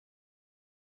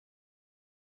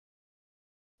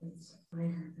Is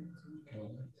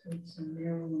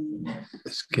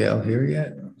Gail here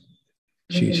yet?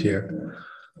 She's here.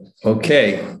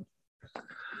 Okay.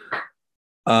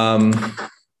 All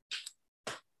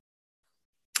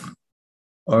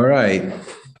right.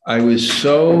 I was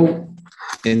so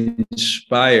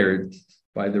inspired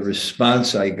by the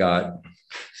response I got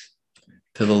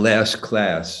to the last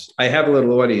class. I have a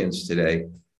little audience today.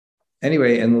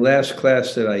 Anyway, in the last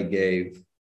class that I gave,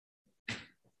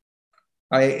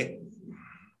 I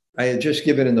had just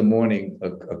given in the morning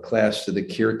a class to the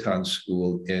Kirtan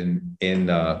school in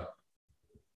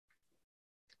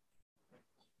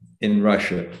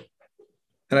Russia.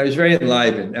 And I was very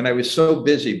enlivened. And I was so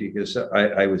busy because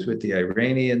I was with the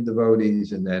Iranian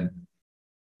devotees, and then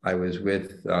I was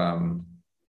with, I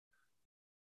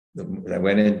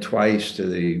went in twice to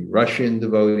the Russian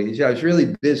devotees. Yeah, I was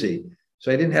really busy. So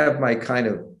I didn't have my kind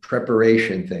of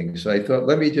preparation thing. So I thought,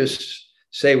 let me just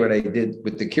say what I did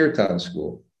with the Kirtan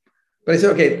school. But I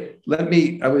said, okay,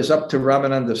 I was up to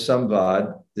Ramananda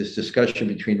Samvad, this discussion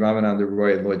between Ramananda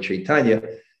Roy and Lord Chaitanya,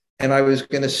 and I was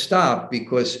going to stop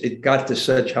because it got to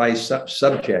such high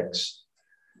subjects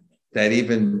that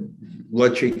even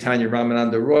Lord Chaitanya and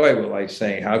Ramananda Roy were like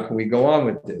saying, how can we go on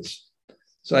with this?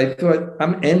 So I thought,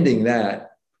 I'm ending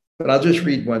that, but I'll just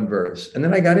read one verse. And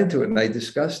then I got into it and I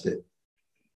discussed it.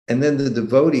 And then the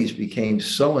devotees became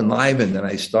so enlivened, and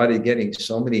I started getting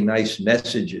so many nice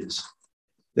messages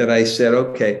that I said,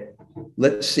 okay,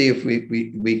 let's see if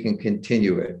we can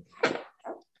continue it.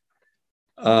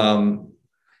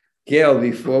 Gail,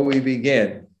 before we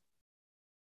begin,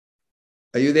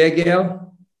 are you there,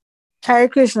 Gail? Hare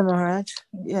Krishna, Maharaj.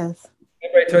 Yes.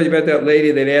 Remember I told you about that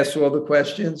lady that asked all the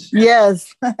questions?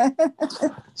 Yes.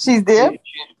 She's there?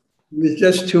 She was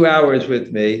just 2 hours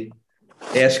with me,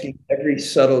 asking every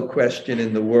subtle question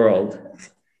in the world.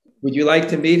 Would you like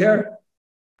to meet her?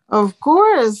 Of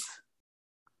course.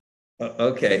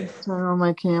 Okay. Turn on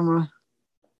my camera.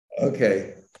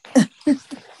 Okay.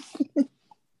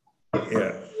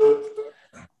 Yeah.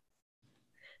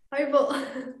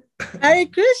 Hare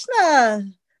Krishna.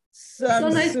 So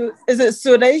nice. Is it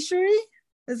Sudeshwari?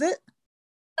 Is it?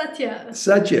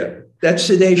 Satya. That's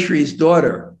Sudeshwari's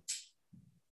daughter.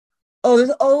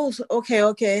 Oh,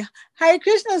 okay. Hare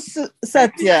Krishna,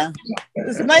 Satya.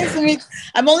 It's nice to meet.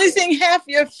 I'm only seeing half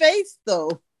your face,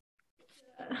 though.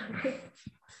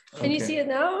 Can you see it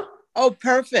now? Oh,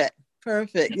 perfect.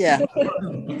 Yeah.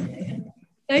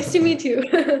 Nice to meet you.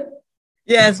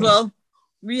 Yes, well,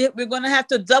 we're going to have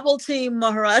to double team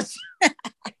Maharaj.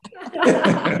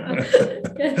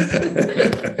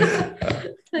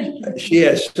 She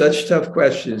has such tough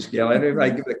questions, Gail. I know if I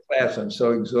give a class, I'm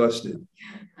so exhausted.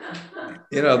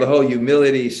 You know, the whole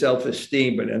humility,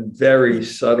 self-esteem, but in very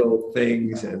subtle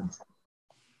things. And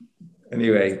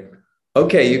anyway,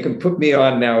 okay, you can put me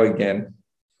on now again.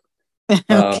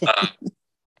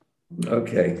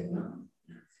 Okay.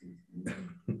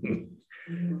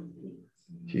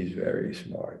 She's very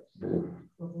smart.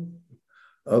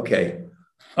 Okay.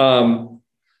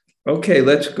 Okay,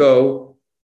 let's go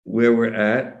where we're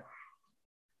at.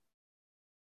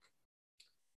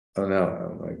 Oh no,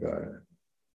 oh my God.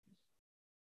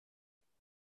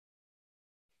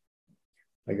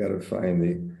 I gotta find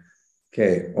the,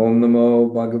 okay. Om Namo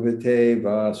Bhagavate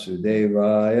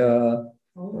Vasudevaya.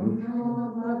 Om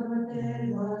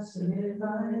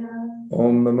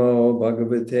Namo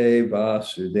Bhagavate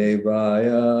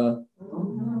Vasudevaya.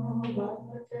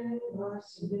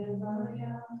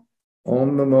 Om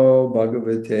Namo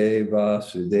Bhagavate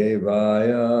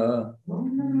Vasudevaya.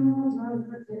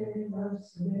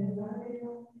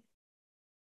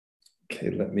 Okay,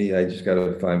 I just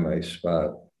gotta find my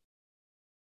spot.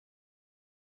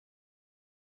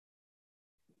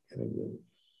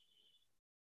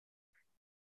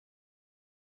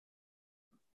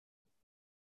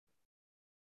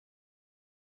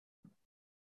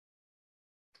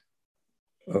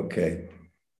 Okay,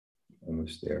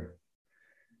 almost there.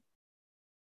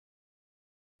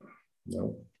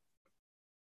 No.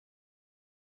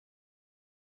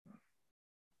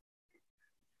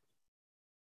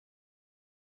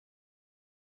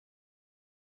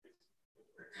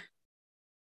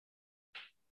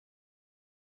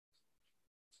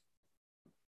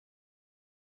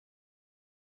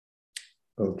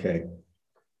 Okay.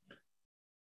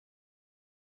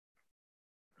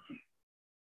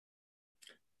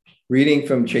 Reading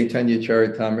from Chaitanya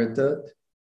Charitamrita,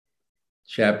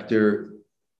 chapter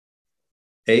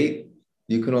 8.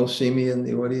 You can all see me in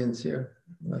the audience here?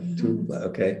 Not too,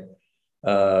 okay.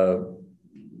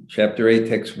 Chapter 8,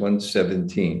 text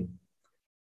 117.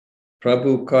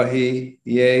 Prabhu kahi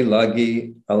ye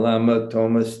lagi alama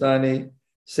tomastani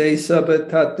Se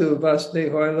sabatatu vaste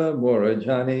hoila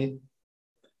morajani.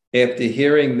 After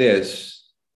hearing this,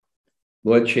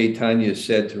 Lord Chaitanya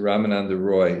said to Ramananda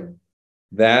Roy,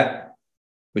 that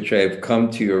which I have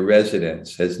come to your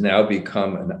residence has now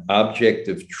become an object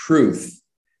of truth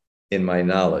in my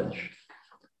knowledge.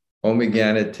 Om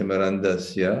Jnana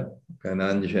Timirandasya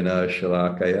Gananjana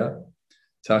Shalakaya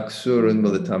Taksurun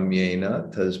Militam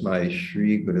Yena Tasmai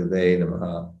Shri Gurave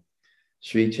Namaha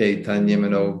Sri Chaitanya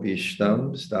Mano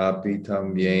Bhishtam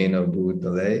Stapitam Yena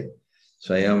Bhutale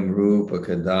Swayam Rupa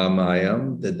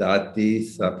Kadamayam Dadati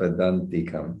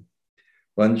Sapadantikam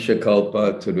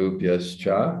Vanchakalpa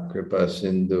Turubhyascha Kripa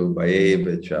Sindhu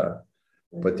Bhayevacha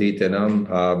Patitanam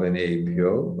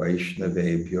Pavanebhyo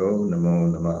Vaishnavebhyo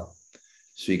Namo Namah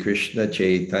Sri Krishna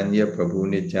Chaitanya Prabhu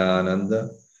Nityananda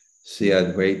Sri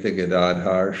Advaita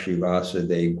Gadadhar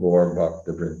Srivasade Gaur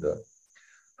Bhakta Vrinda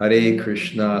Hare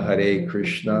Krishna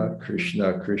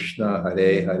Krishna Krishna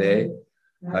Hare Hare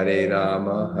Hare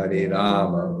Rama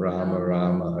Rama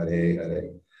Rama Hare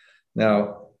Hare.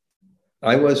 Now,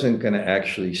 I wasn't going to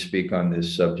actually speak on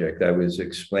this subject. I was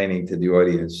explaining to the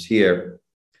audience here.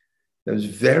 I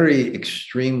was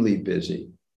extremely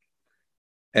busy.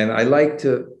 And I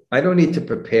don't need to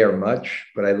prepare much,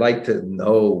 but I like to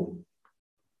know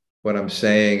what I'm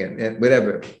saying and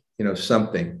whatever,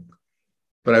 something.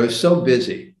 But I was so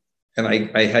busy. And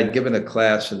I had given a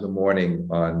class in the morning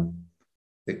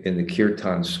in the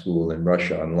Kirtan school in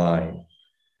Russia online.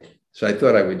 So I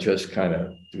thought I would just kind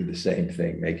of do the same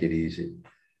thing, make it easy.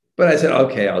 But I said,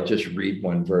 okay, I'll just read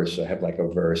one verse. I have like a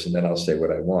verse and then I'll say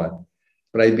what I want.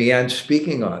 But I began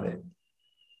speaking on it.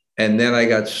 And then I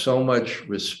got so much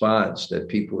response that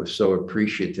people were so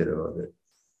appreciative of it.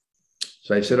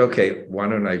 So I said, okay, why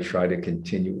don't I try to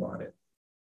continue on it?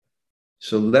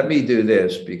 So let me do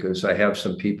this because I have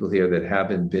some people here that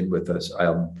haven't been with us.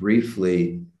 I'll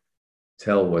briefly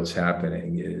tell what's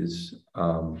happening is,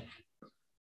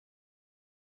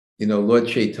 Lord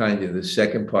Chaitanya, the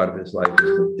second part of his life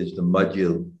is the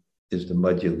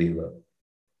Madhya Lila.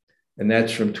 And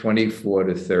that's from 24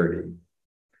 to 30.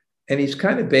 And he's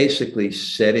kind of basically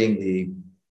setting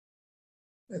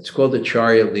it's called the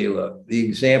Charya Lila, the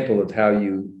example of how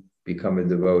you become a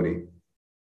devotee.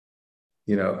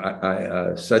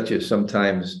 Such as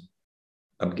sometimes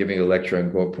I'm giving a lecture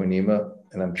on Gaur Purnima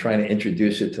and I'm trying to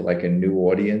introduce it to like a new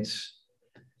audience.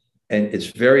 And it's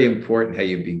very important how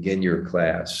you begin your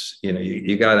class.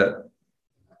 You got to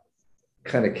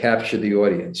kind of capture the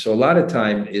audience. So a lot of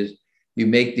time is you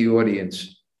make the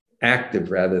audience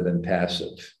active rather than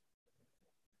passive.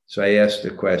 So I asked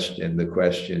the question. The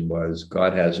question was,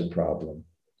 God has a problem.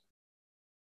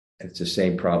 It's the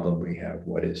same problem we have.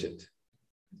 What is it?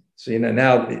 So,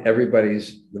 now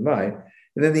everybody's the mind.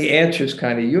 And then the answer is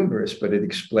kind of humorous, but it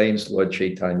explains Lord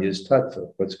Chaitanya's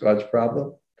tattva. What's God's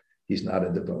problem? He's not a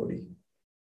devotee.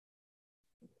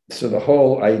 So the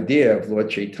whole idea of Lord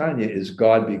Chaitanya is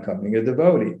God becoming a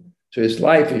devotee. So his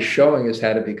life is showing us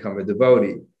how to become a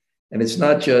devotee. And it's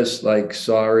not just like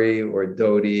Sari or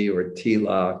Dodi or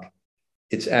Tilak.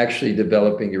 It's actually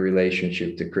developing a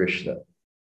relationship to Krishna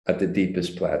at the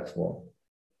deepest platform.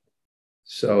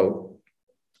 So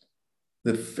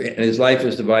and his life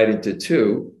is divided into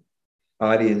two,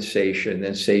 Adi and Sesha, and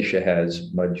then Sesha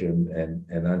has Madhyam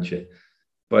and Ancha.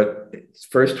 But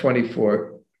first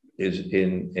 24 is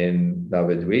in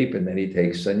Navadvip, and then he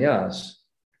takes sannyas.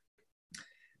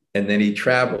 And then he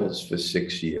travels for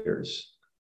 6 years.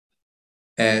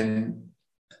 And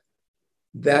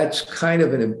that's kind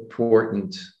of an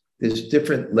important, there's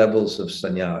different levels of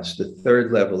sannyas. The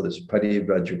third level is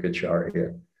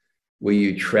Parivrajrakacharya, where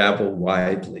you travel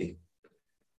widely.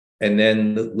 And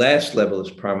then the last level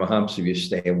is Paramahamsa, you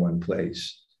stay in one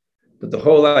place. But the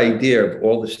whole idea of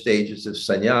all the stages of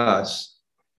sannyas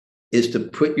is to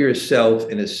put yourself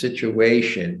in a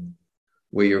situation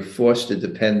where you're forced to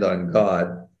depend on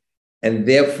God and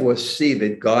therefore see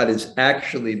that God is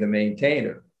actually the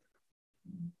maintainer.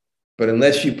 But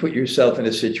unless you put yourself in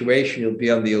a situation, you'll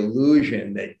be on the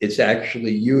illusion that it's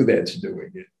actually you that's doing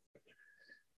it.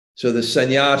 So the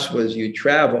sannyas was you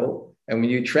travel, and when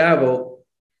you travel,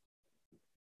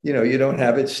 you don't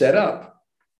have it set up,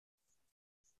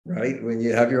 right? When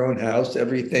you have your own house,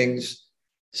 everything's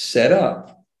set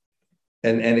up.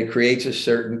 And it creates a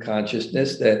certain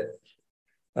consciousness that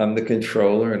I'm the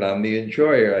controller and I'm the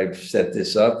enjoyer. I've set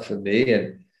this up for me.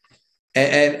 And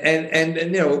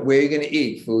where are you going to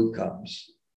eat? Food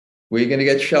comes. Where are you going to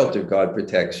get shelter? God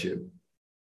protects you.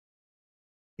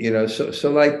 So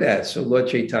like that. So Lord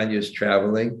Chaitanya is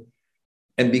traveling.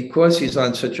 And because he's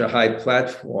on such a high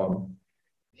platform,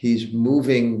 he's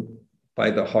moving by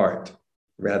the heart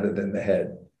rather than the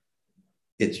head.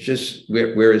 It's just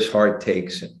where his heart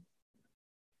takes him.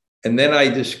 And then I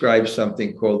describe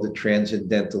something called the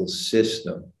transcendental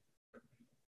system,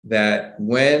 that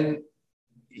when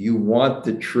you want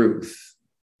the truth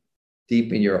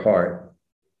deep in your heart,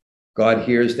 God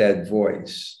hears that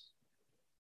voice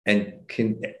and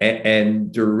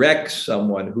directs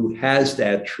someone who has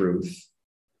that truth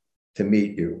to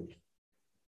meet you.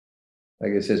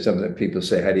 Like I said, something that people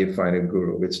say, how do you find a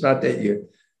guru? It's not that you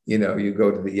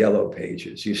go to the yellow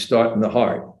pages. You start in the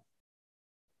heart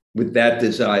with that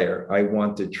desire. I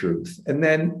want the truth. And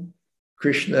then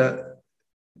Krishna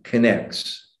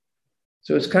connects.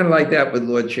 So it's kind of like that with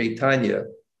Lord Chaitanya.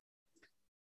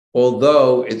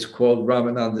 Although it's called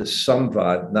Ramananda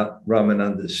Samvad, not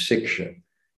Ramananda Siksha,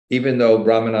 even though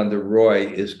Ramananda Roy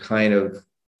is kind of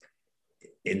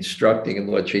instructing and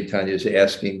Lord Chaitanya is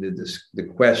asking the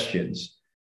questions,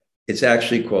 it's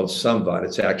actually called Samvad.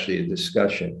 It's actually a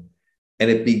discussion. And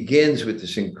it begins with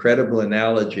this incredible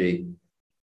analogy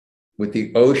with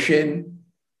the ocean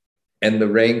and the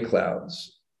rain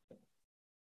clouds.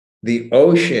 The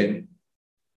ocean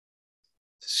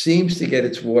seems to get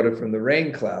its water from the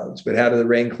rain clouds, but how do the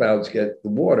rain clouds get the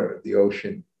water? The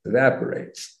ocean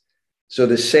evaporates. So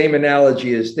the same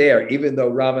analogy is there, even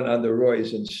though Ramananda Roy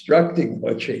is instructing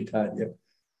Lord Chaitanya,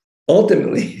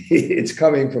 ultimately it's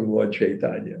coming from Lord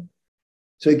Chaitanya.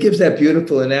 So it gives that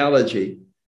beautiful analogy.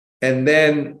 And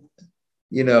then,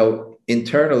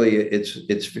 internally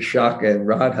it's Vishaka and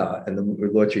Radha, and the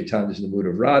Lord Chaitanya is in the mood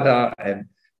of Radha, and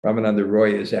Ramananda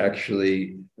Roy is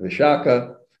actually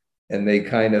Vishaka, and they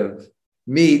kind of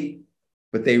meet,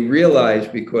 but they realize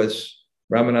because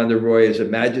Ramananda Roy is a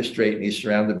magistrate and he's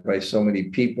surrounded by so many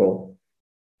people,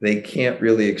 they can't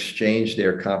really exchange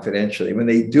there confidentially. When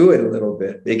they do it a little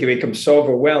bit, they can become so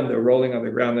overwhelmed, they're rolling on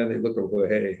the ground and they look over,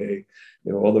 hey,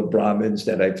 all the Brahmins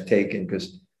that I've taken,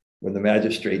 because when the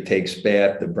magistrate takes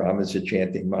bath, the Brahmins are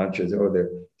chanting mantras,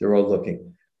 they're all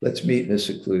looking. Let's meet in a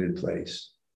secluded place.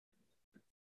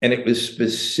 And it was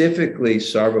specifically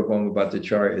Sarvabhauma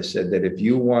Bhattacharya said that if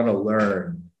you want to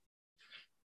learn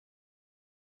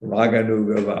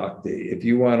Raganuga Bhakti, if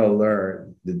you want to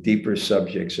learn the deeper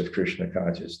subjects of Krishna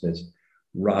consciousness,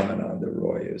 Ramananda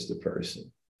Roy is the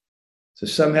person. So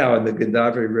somehow in the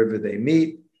Godavari River they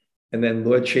meet, and then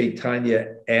Lord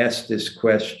Chaitanya asked this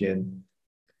question,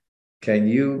 can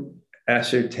you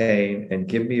ascertain and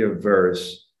give me a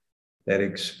verse that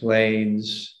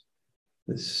explains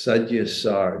the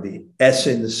Sadyasar, the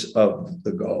essence of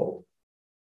the goal?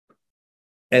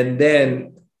 And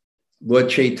then Lord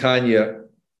Chaitanya,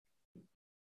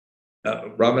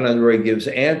 Ramananda Roy gives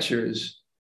answers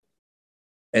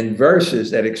and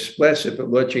verses that express it, but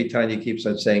Lord Chaitanya keeps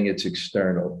on saying it's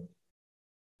external.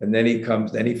 And then he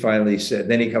comes to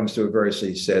a verse,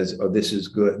 he says, oh, this is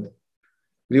good.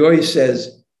 But he always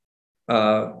says,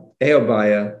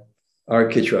 Eobaya,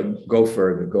 Arkitra, go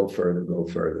further, go further, go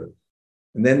further.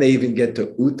 And then they even get to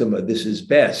Uttama, this is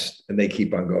best, and they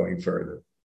keep on going further.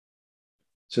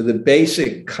 So the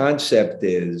basic concept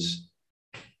is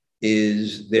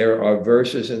there are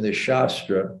verses in the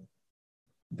Shastra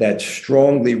that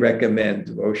strongly recommend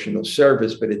devotional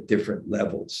service, but at different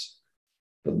levels.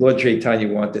 But Lord Chaitanya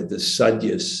wanted the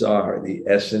Sadyasar, the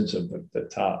essence of the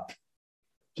top.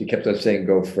 She kept on saying,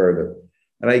 go further.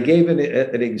 And I gave an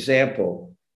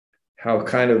example how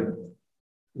kind of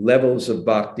levels of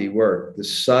bhakti work. The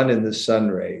sun and the sun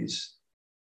rays,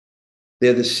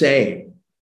 they're the same,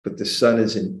 but the sun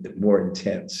is more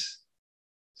intense.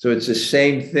 So it's the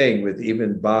same thing with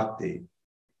even bhakti.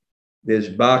 There's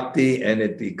bhakti and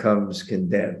it becomes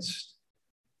condensed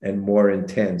and more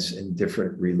intense in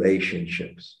different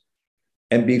relationships.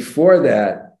 And before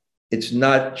that, it's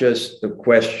not just the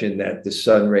question that the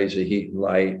sun rays are heat and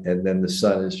light and then the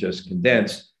sun is just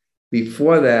condensed.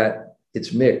 Before that,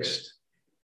 it's mixed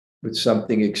with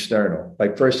something external.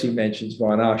 Like first he mentions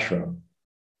Varnashram,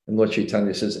 and Lord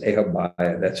Chaitanya says,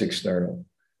 Ehabhaya, that's external.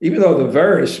 Even though the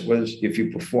verse was, if you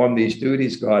perform these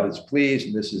duties, God is pleased,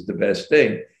 and this is the best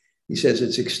thing. He says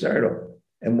it's external.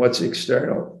 And what's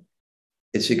external?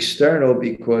 It's external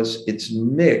because it's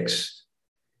mixed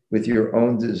with your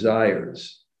own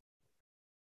desires.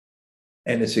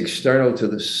 And it's external to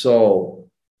the soul,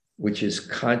 which is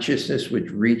consciousness, which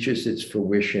reaches its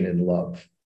fruition in love.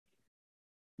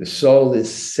 The soul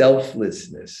is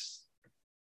selflessness.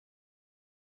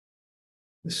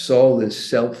 The soul is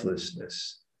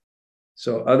selflessness.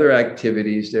 So other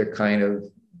activities, they're kind of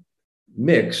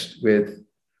mixed with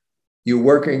you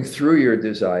working through your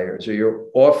desires, or you're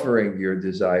offering your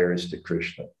desires to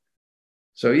Krishna.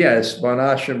 So yes,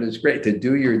 Varnashram is great. To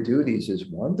do your duties is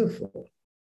wonderful.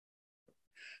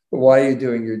 But why are you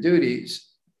doing your duties?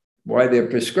 Why they're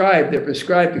prescribed? They're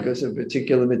prescribed because of a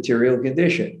particular material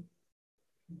condition.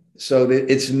 So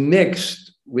that it's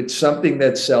mixed with something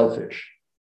that's selfish.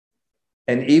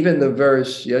 And even the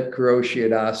verse, Yat Karoshi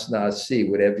Yat Asnasi,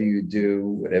 whatever you do,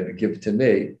 whatever give to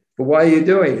me. But why are you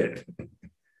doing it?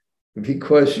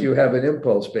 Because you have an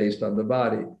impulse based on the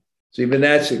body. So even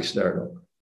that's external.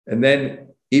 And then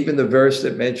even the verse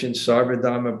that mentions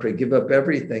Sarvadharma, pray, give up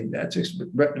everything, that's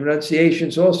renunciation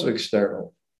is also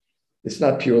external. It's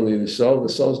not purely the soul. The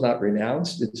soul's not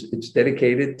renounced. It's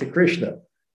dedicated to Krishna.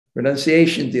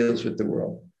 Renunciation deals with the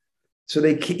world. So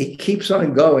it keeps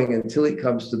on going until it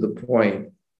comes to the point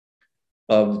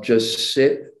of just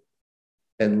sit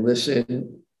and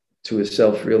listen to a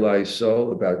self-realized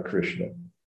soul about Krishna.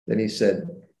 Then he said,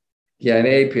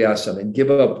 Gyane Piyasam, and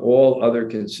give up all other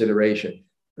consideration.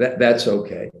 That's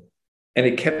okay. And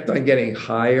it kept on getting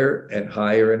higher and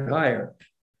higher and higher.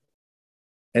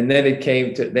 And then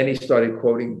then he started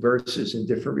quoting verses in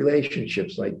different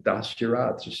relationships, like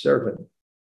Dasyarat, the servant.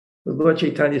 But Lord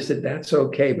Chaitanya said, that's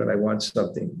okay, but I want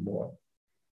something more.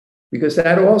 Because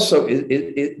that also,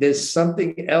 there's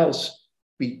something else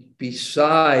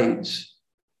besides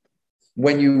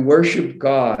when you worship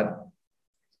God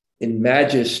in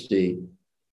majesty,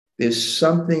 there's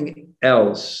something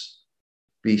else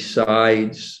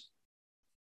besides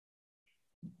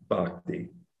bhakti,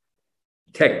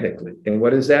 technically. And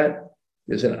what is that?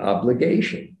 There's an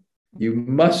obligation. You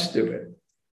must do it.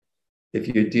 If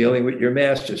you're dealing with your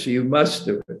master, so you must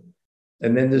do it.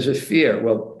 And then there's a fear.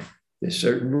 Well, there's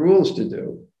certain rules to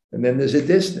do. And then there's a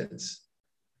distance.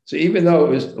 So even though it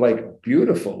was like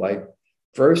beautiful, like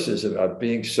verses about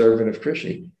being servant of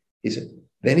Krishna, he said,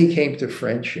 then he came to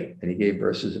friendship and he gave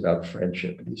verses about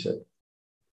friendship. And he said,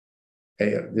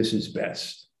 hey, this is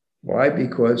best. Why?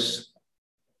 Because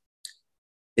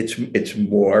it's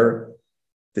more,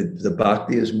 the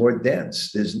bhakti is more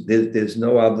dense. There's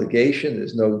no obligation,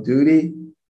 there's no duty.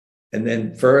 And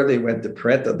then further he went to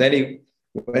Parenta. Then he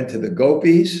went to the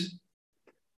gopis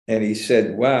and he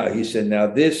said, wow, he said, now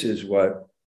this is what,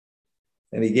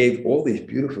 and he gave all these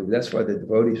beautiful, that's why the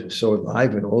devotees were so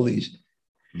alive in all these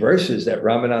verses that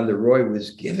Ramananda Roy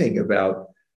was giving about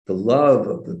the love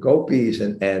of the gopis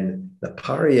and the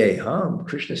pariyeham.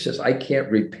 Krishna says, I can't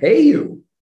repay you.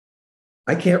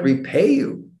 I can't repay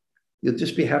you. You'll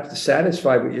just have to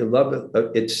satisfy with your love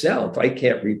itself. I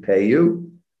can't repay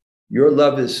you. Your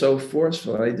love is so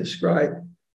forceful. I described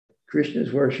Krishna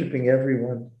is worshiping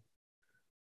everyone,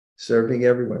 serving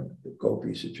everyone. The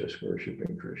gopis are just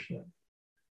worshiping Krishna.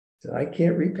 So I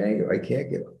can't repay you. I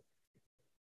can't give up.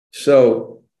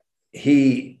 So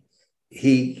he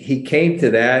came to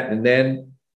that, and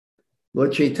then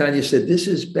Lord Chaitanya said, this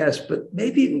is best, but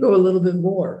maybe you can go a little bit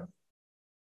more.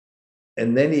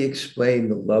 And then he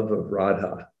explained the love of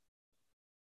Radha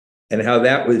and how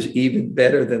that was even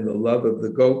better than the love of the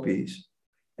gopis.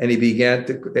 And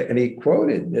he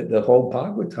quoted the whole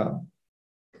Bhagavatam,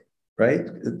 right?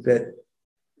 That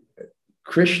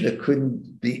Krishna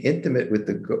couldn't be intimate with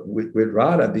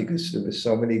Radha because there were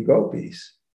so many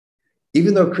gopis.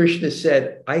 Even though Krishna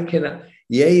said, I cannot,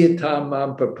 yeyatam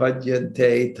mam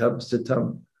papadyante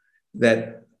tabsatam,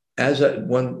 that as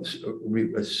one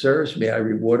serves me, I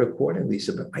reward accordingly. He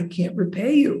said, but I can't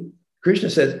repay you. Krishna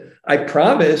says, I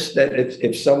promise that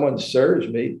if someone serves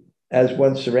me, as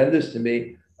one surrenders to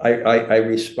me, I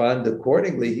respond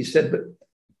accordingly. He said,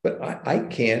 but I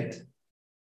can't.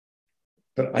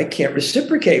 But I can't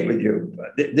reciprocate with you.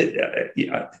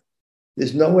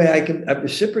 There's no way I can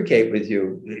reciprocate with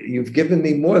you. You've given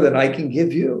me more than I can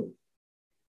give you.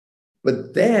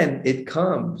 But then it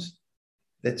comes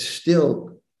that still,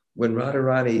 when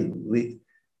Radharani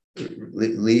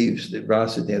leaves the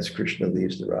rasa dance, Krishna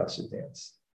leaves the rasa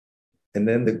dance. And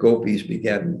then the gopis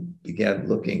began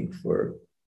looking for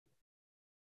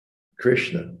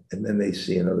Krishna, and then they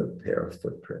see another pair of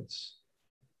footprints.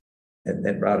 And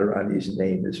then Radharani's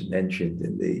name is mentioned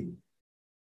in the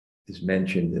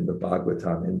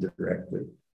Bhagavatam indirectly.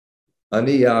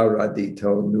 Aniya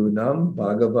radito nunam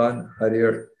Bhagavan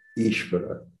Harir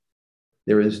Ishvara.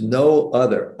 There is no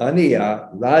other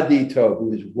Aniya radito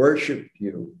who has worshipped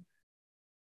you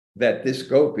that this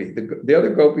gopi. The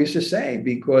other gopis are saying,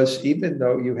 because even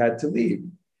though you had to leave.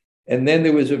 And then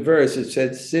there was a verse that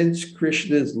said, since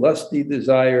Krishna's lusty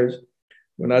desires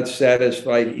were not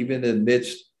satisfied even in the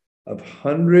midst of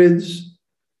hundreds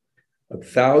of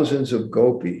thousands of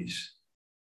gopis,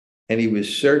 and he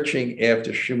was searching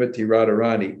after Srimati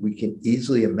Radharani, we can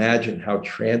easily imagine how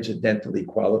transcendently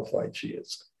qualified she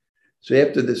is. So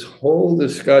after this whole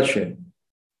discussion,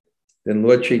 then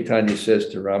Lord Chaitanya says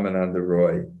to Ramananda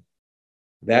Roy,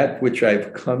 that which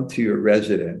I've come to your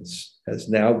residence has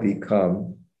now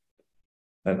become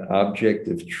an object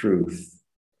of truth.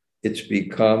 It's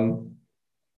become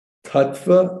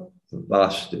tattva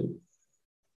vastu.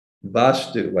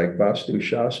 Vastu, like Vastu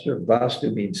Shastra,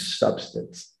 Vastu means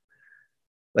substance.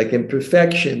 Like in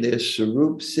perfection, there's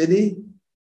Sarup Siddhi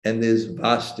and there's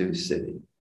Vastu Siddhi.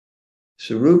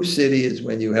 Sarup Siddhi is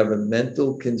when you have a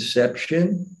mental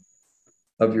conception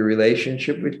of your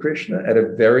relationship with Krishna at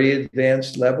a very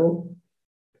advanced level.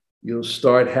 You'll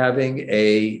start having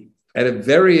at a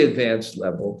very advanced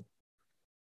level,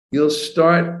 you'll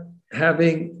start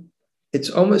having, it's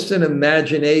almost an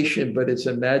imagination, but it's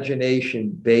imagination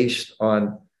based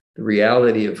on the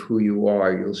reality of who you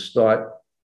are. You'll start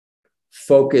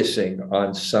focusing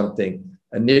on something.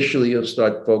 Initially, you'll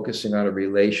start focusing on a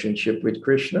relationship with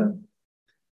Krishna.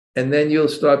 And then you'll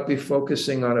start be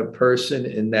focusing on a person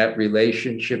in that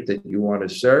relationship that you want to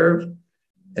serve.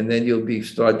 And then you'll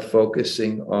start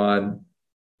focusing on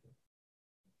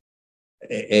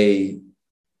a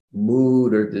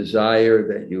mood or desire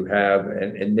that you have,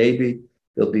 and maybe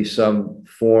there'll be some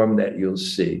form that you'll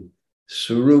see.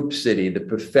 Sarup Siddhi, the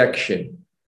perfection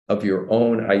of your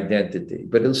own identity.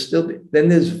 But it'll still be, then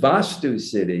there's Vastu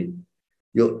Siddhi.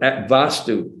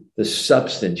 Vastu, the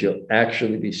substance, you'll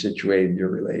actually be situated in your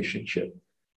relationship.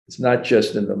 It's not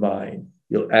just in the mind.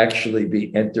 You'll actually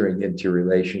be entering into a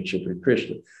relationship with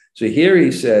Krishna. So here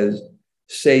he says,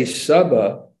 say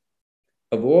Sabha,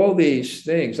 of all these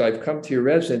things, I've come to your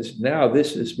residence. Now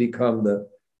this has become the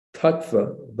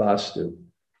tattva vastu.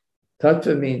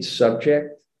 Tattva means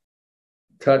subject.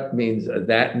 Tat means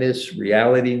thatness,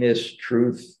 realityness,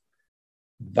 truth.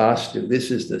 Vastu,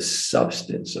 this is the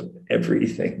substance of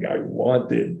everything I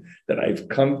wanted that I've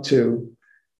come to.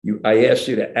 I asked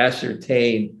you to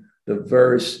ascertain the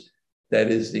verse that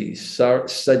is the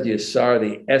Sadyasar,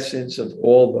 the essence of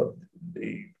all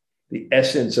the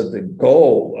essence of the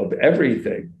goal of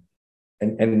everything.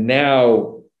 And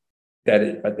now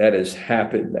that has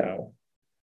happened now.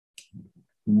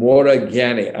 Mora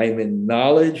Gyani, I'm in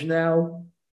knowledge now.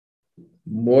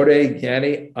 More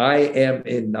Gyani, I am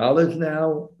in knowledge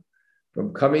now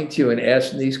from coming to you and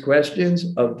asking these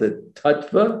questions of the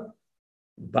tattva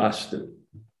vastu,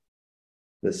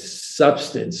 the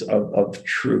substance of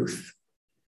truth.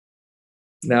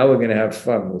 Now we're going to have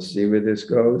fun. We'll see where this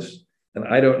goes. And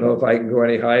I don't know if I can go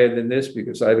any higher than this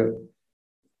because I don't.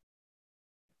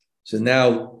 So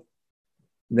now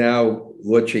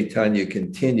Lord Chaitanya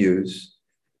continues.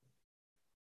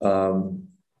 Now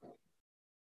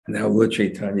Lord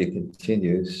Chaitanya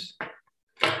continues.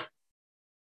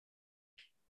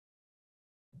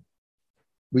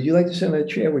 Would you like to sit in a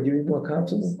chair? Would you be more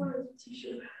comfortable?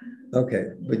 Okay,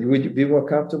 but would you be more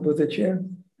comfortable with a chair?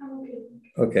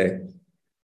 Okay.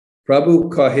 Prabhu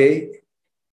Kahe,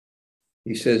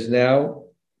 he says now,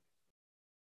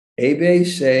 Ebe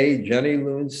say Jani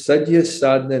Loon Sadhya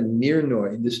Sadhana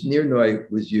Nirnoy. This Nirnoy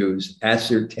was used,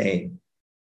 ascertain.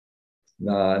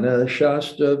 Nana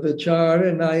Shastra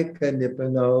Vicharanaika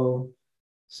Nipano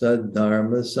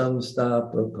Sadharma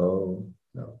Samstapako.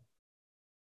 No.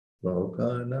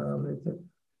 Lokanamita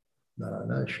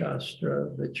Nana Shastra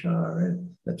Vicharan.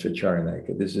 That's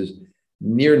Vicharanaika. This is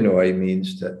Nirnoy,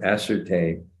 means to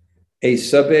ascertain. A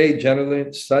sabe generally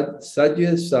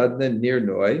sadhya sadhana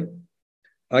nirnoy.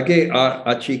 Age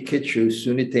achi kichu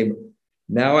sunite.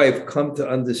 Now I've come to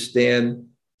understand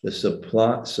the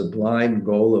sublime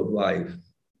goal of life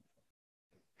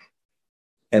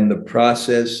and the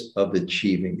process of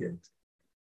achieving it.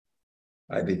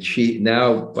 I've achieved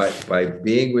now by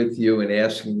being with you and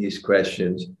asking these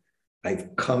questions,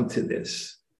 I've come to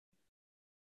this.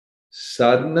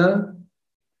 Sadhana,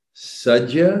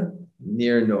 sadhya,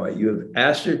 nirnoy. You have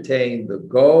ascertained the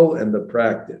goal and the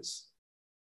practice.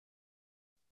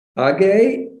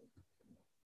 Age,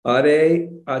 are,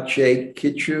 ache,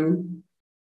 kichu,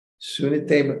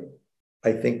 sunite.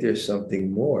 I think there's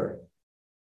something more.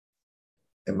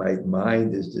 And my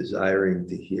mind is desiring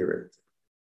to hear it.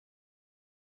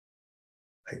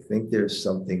 I think there's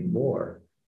something more.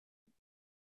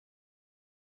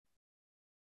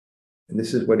 And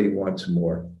this is what he wants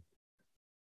more.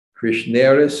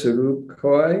 Krishnera Sarup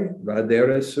Koi,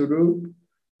 Radhera Sarup,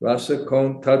 Rasa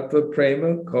Kon Tattva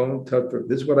Prema, Kon Tattva.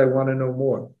 This is what I want to know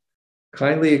more.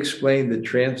 Kindly explain the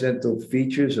transcendental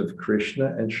features of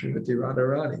Krishna and Srimati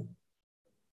Radharani.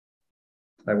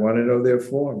 I want to know their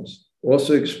forms.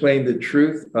 Also explain the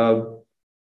truth of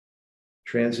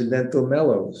transcendental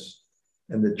mellows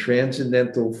and the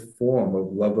transcendental form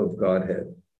of love of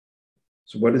Godhead.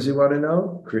 So what does he want to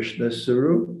know? Krishna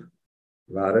Sarup,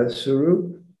 Radha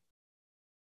Sarup,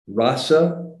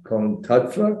 Rasa Kon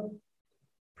Tattva,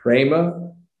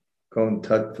 Prema Kon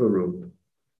Tattva Rup.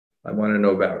 I want to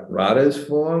know about Radha's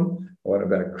form, I want to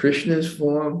know about Krishna's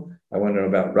form. I want to know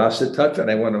about Rasa Tattva,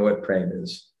 and I want to know what prema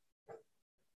is.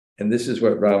 And this is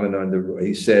what Ramananda Roy,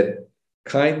 he said,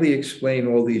 kindly explain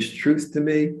all these truths to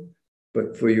me,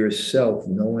 but for yourself,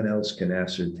 no one else can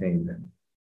ascertain them.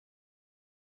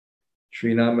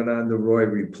 Sri Ramananda Roy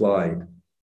replied,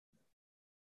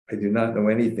 I do not know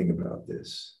anything about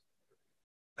this.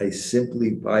 I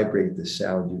simply vibrate the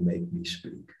sound you make me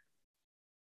speak.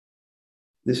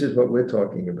 This is what we're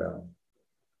talking about.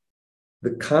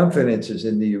 The confidence is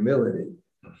in the humility.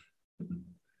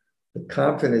 The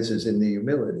confidence is in the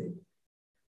humility.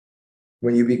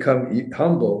 When you become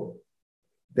humble,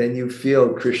 then you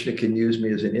feel Krishna can use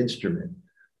me as an instrument.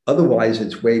 Otherwise,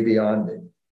 it's way beyond it.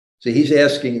 So he's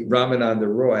asking Ramananda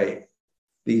Roy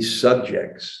these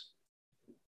subjects,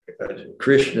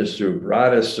 Krishna Swarup,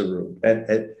 Radha Swarup,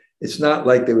 and it's not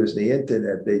like there was the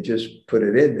internet, they just put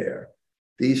it in there.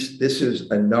 This is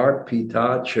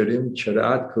Anarpita Charim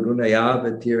Charat Karunaya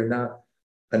Vatirna.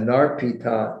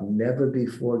 Anarpita, never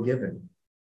before given.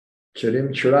 Charim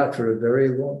Charat for a very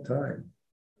long time.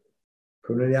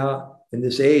 Karunaya, in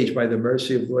this age, by the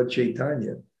mercy of Lord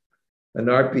Chaitanya.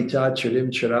 Anarpita Charim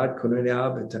Charat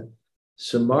Karunaya Vatirna.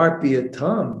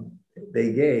 Samarpiyatam,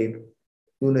 they gave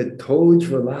Unatoj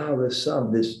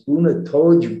Rasam, this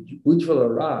Unatoj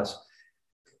Ujvala Ras,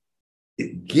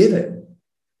 given.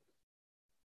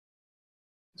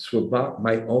 So about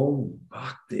my own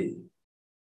bhakti.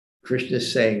 Krishna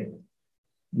is saying,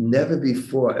 never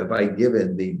before have I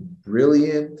given the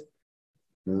brilliant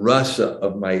rasa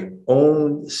of my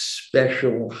own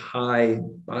special high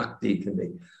bhakti to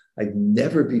me. I've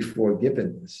never before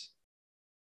given this.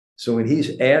 So when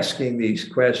he's asking these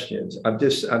questions, I'm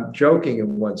joking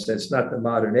in one sense, not the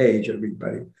modern age,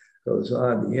 everybody goes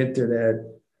on the internet,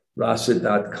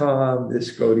 rasa.com,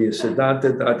 this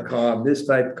Gaudiya-Siddhanta.com, this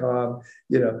type.com,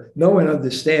 no one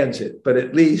understands it, but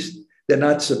at least they're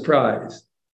not surprised.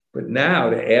 But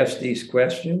now to ask these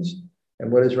questions,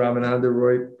 and what does Ramananda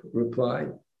Roy reply?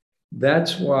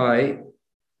 That's why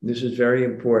this is very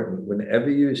important.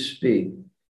 Whenever you speak,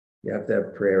 you have to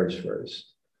have prayers first.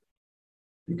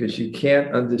 Because you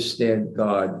can't understand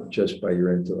God just by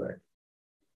your intellect.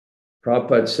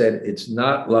 Prabhupada said, it's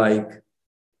not like,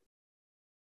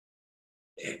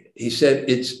 he said,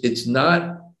 it's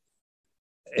not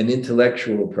an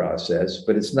intellectual process,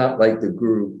 but it's not like the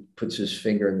guru puts his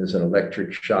finger and there's an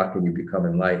electric shock and you become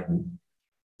enlightened.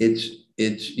 It's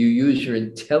you use your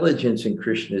intelligence in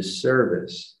Krishna's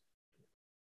service,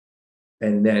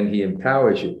 and then he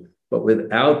empowers you. But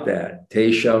without that,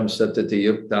 Tesham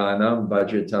Satatayuktanam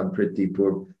Vajratam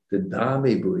Pritipur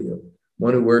Vidami Bhuyam.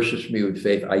 One who worships me with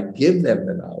faith, I give them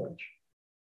the knowledge.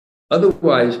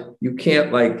 Otherwise, you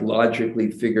can't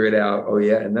logically figure it out. Oh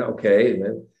yeah, and okay,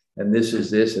 and this is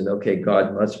this, and okay,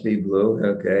 God must be blue,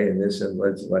 okay, and this and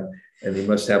he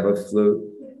must have a flute.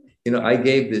 I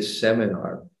gave this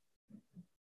seminar.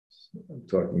 I'm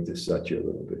talking to Satya a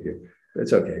little bit here.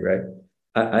 It's okay, right?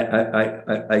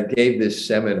 I gave this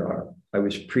seminar. I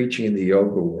was preaching in the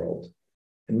yoga world.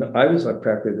 And I was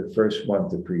practically the first one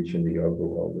to preach in the yoga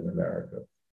world in America,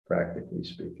 practically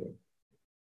speaking.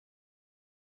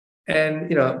 And,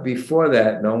 before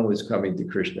that, no one was coming to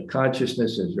Krishna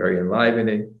consciousness. It was very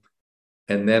enlivening.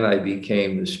 And then I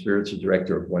became the spiritual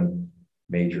director of one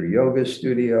major yoga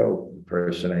studio, the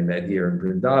person I met here in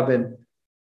Vrindavan.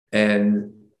 And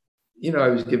I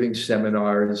was giving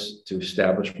seminars to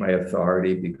establish my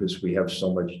authority because we have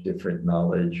so much different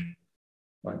knowledge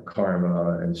on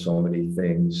karma and so many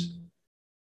things.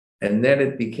 And then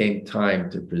it became time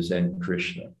to present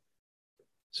Krishna.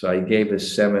 So I gave a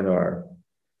seminar,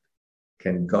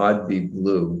 Can God Be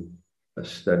Blue? A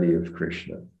Study of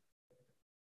Krishna.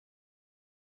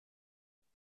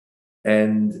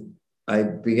 And I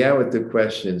began with the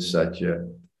question, Satya,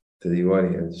 to the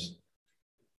audience.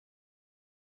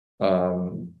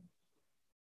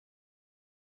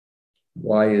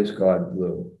 Why is God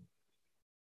blue?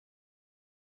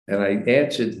 And I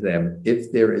answered to them,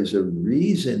 if there is a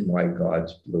reason why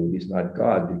God's blue, he's not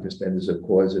God, because then there's a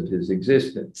cause of his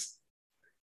existence.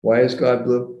 Why is God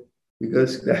blue?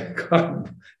 Because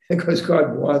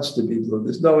God wants to be blue.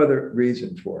 There's no other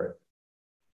reason for it.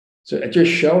 So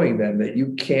just showing them that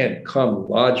you can't come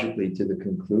logically to the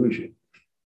conclusion.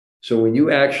 So when you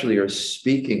actually are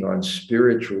speaking on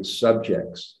spiritual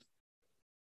subjects,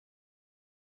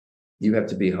 you have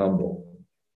to be humble.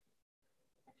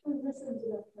 I listened to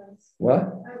that class. What?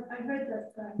 I heard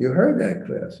that class. You heard that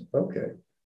class? Okay.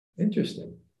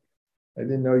 Interesting. I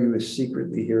didn't know you were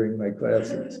secretly hearing my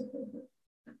classes.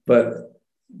 But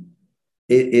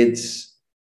it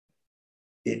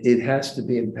has to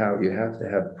be empowered. You have to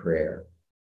have prayer.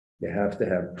 You have to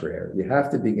have prayer. You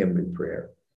have to begin with prayer.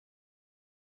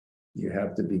 You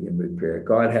have to begin with prayer.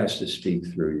 God has to speak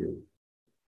through you.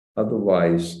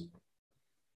 Otherwise,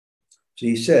 so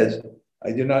he says,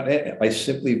 I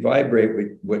simply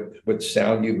vibrate with what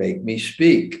sound you make me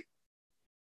speak.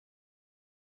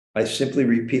 I simply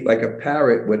repeat like a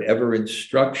parrot whatever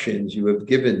instructions you have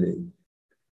given me.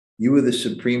 You are the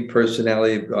supreme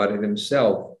personality of God in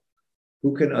himself.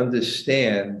 Who can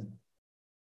understand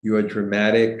your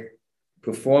dramatic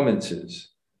performances?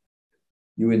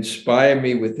 You inspire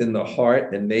me within the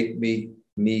heart and make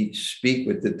me speak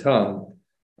with the tongue.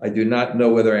 I do not know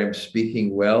whether I'm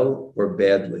speaking well or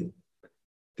badly.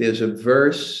 There's a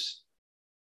verse,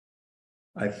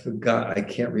 I forgot, I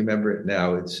can't remember it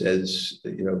now. It says,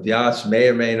 Vyas may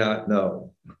or may not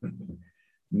know,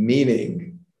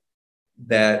 meaning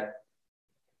that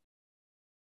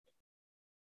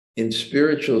in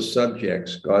spiritual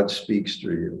subjects, God speaks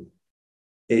through you.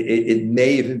 It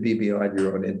may even be beyond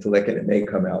your own intellect, and it may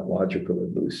come out logical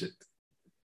and lucid.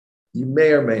 You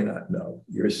may or may not know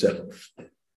yourself.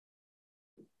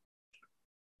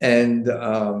 And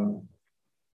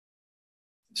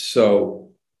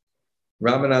so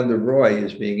Ramananda Roy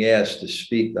is being asked to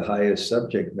speak the highest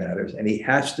subject matters, and he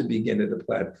has to begin at a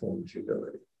platform of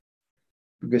humility.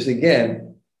 Because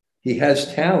again, he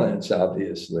has talents,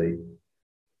 obviously,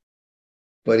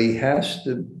 but he has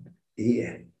to be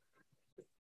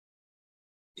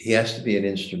an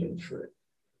instrument for it.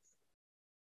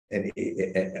 And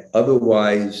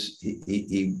otherwise,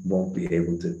 he won't be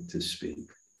able to speak.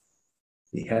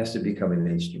 He has to become an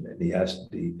instrument. He has to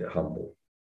be humble.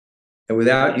 And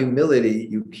without humility,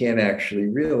 you can't actually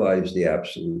realize the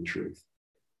absolute truth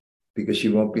because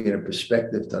you won't be in a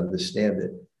perspective to understand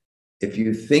it. If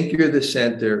you think you're the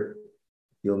center,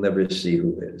 you'll never see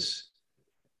who is.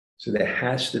 So there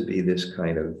has to be this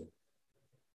kind of,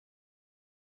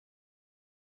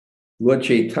 Lord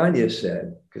Chaitanya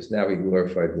said, because now we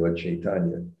glorified Lord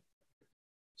Chaitanya,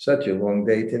 such a long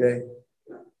day today.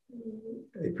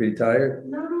 Are you pretty tired?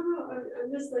 No.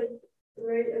 I'm just like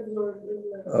right as Lord.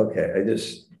 Okay, I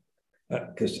just,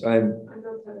 because I'm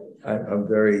not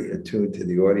very attuned to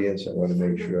the audience. I want to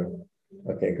make sure.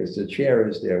 Okay, because the chair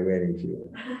is there waiting for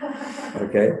you.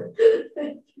 Okay?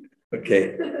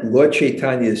 Okay, Lord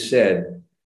Chaitanya said,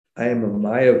 I am a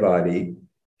Mayavadi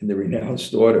in the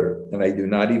renounced order, and I do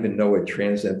not even know what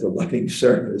transcendental loving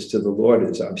service to the Lord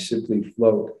is. I simply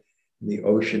float in the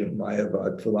ocean of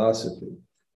Mayavad philosophy.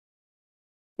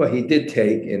 Well, he did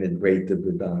take in Advaita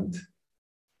Vedanta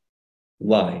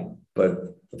line,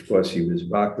 but of course he was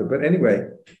Bhakta. But anyway,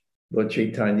 Lord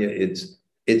Chaitanya, it's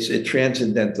a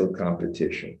transcendental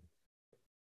competition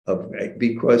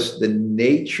because the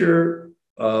nature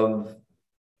of,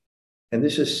 and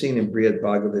this is seen in Brihad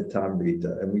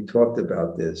Bhagavatamrita, and we talked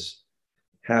about this,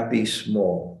 happy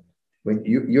small. When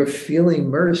you're feeling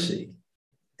mercy,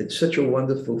 it's such a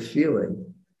wonderful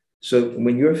feeling. So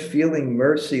when you're feeling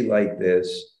mercy like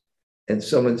this, and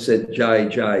someone said, Jai,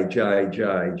 Jai, Jai,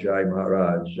 Jai, Jai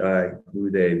Maharaj, Jai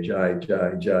Gurudev, Jai,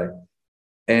 Jai, Jai.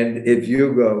 And if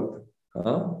you go,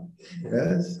 huh?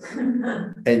 Yes.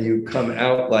 And you come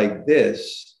out like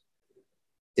this,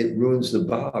 it ruins the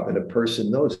bob, and a person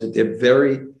knows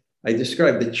it. I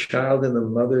described the child in the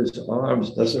mother's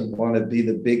arms doesn't want to be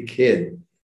the big kid.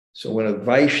 So when a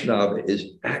Vaishnava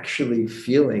is actually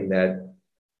feeling that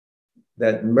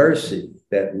mercy,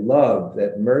 that love,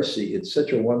 that mercy, it's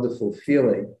such a wonderful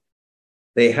feeling.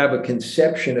 They have a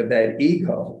conception of that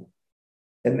ego.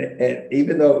 And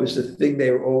even though it was the thing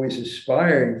they were always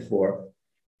aspiring for,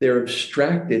 they're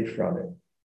abstracted from it.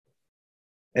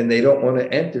 And they don't want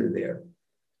to enter there.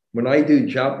 When I do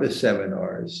japa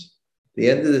seminars, the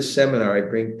end of the seminar, I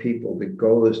bring people, the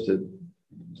goal is to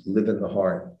live in the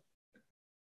heart.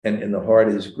 And in the heart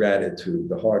is gratitude,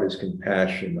 the heart is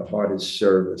compassion, the heart is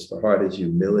service, the heart is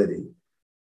humility.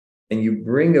 And you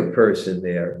bring a person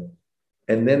there,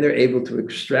 and then they're able to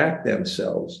extract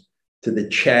themselves to the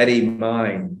chatty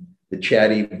mind, the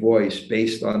chatty voice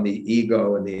based on the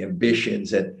ego and the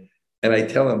ambitions. And I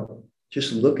tell them,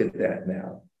 just look at that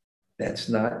now. That's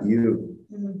not you.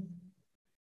 Mm-hmm.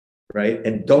 Right?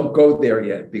 And don't go there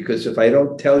yet, because if I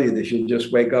don't tell you this, you'll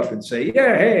just wake up and say,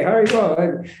 yeah, hey, how are you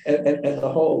going? And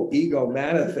the whole ego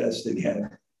manifests again,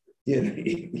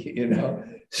 you know?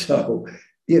 So,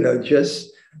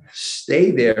 just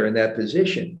stay there in that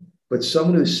position. But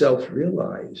someone who's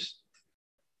self-realized,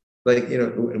 like,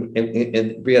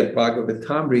 in Brihad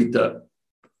Bhagavatamrita,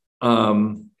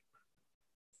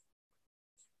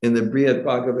 in the Brihad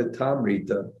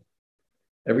Bhagavatamrita,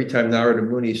 every time Narada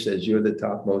Muni says, you're the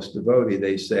topmost devotee,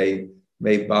 they say,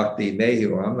 may bhakti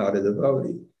mehu, I'm not a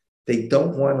devotee. They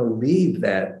don't want to leave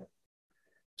that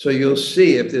So you'll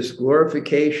see if this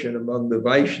glorification among the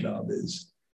Vaishnavas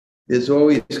is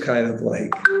always kind of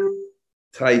like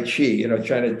Tai Chi,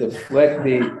 trying to deflect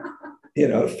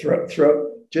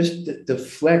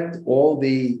deflect all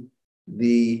the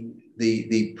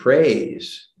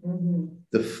praise,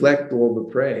 deflect all the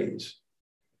praise.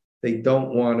 They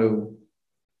don't want to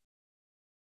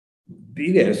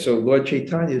be there. So Lord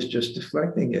Chaitanya is just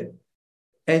deflecting it.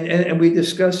 And we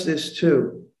discussed this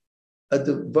too. A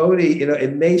devotee,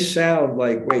 it may sound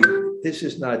like, wait, this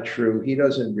is not true. He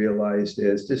doesn't realize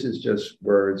this. This is just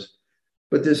words.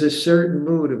 But there's a certain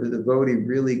mood of a devotee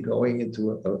really going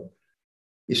into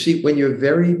you see, when you're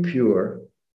very pure,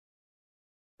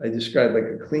 I describe like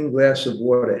a clean glass of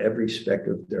water, every speck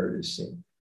of dirt is seen.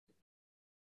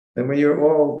 And when you're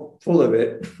all full of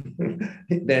it,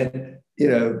 then,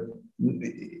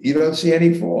 you don't see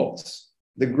any faults.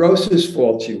 The grossest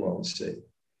faults you won't see.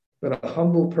 But a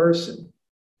humble person,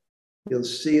 you'll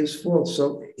see his faults.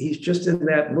 So he's just in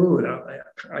that mood.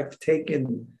 I've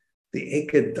taken the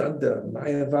Ekadanda,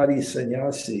 Mayavadi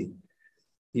sannyasi,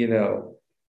 I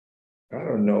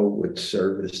don't know what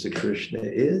service to Krishna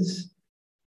is.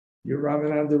 You're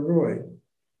Ramananda Roy.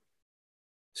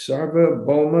 Sarva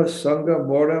Bhoma Sangha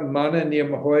Mora Mana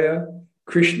Niyamahoya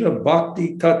Krishna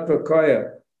Bhakti Tattva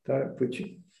Kaya.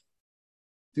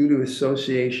 Due to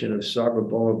association of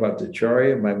Sarvabhauma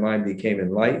Bhattacharya, my mind became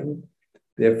enlightened.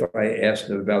 Therefore, I asked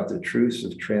him about the truths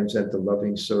of transcendental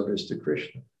loving service to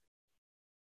Krishna.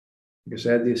 Because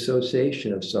I had the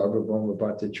association of Sarvabhauma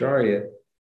Bhattacharya,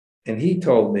 and he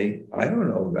told me, I don't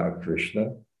know about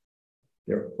Krishna.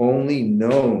 They're only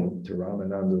known to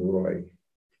Ramananda Roy,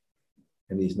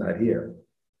 and he's not here.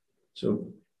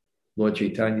 So Lord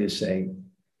Chaitanya is saying,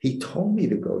 he told me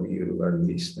to go to you to learn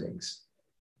these things.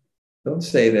 Don't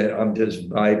say that I'm just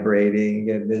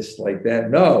vibrating and this like that.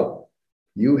 No,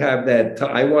 you have that.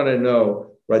 I want to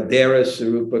know Radhara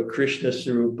Sarupa, Krishna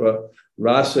Sarupa,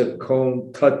 Rasa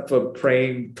Kom, Tattva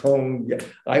Prem, Tong.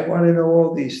 I want to know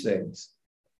all these things.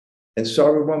 And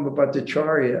Sarvabhauma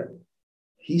Bhattacharya,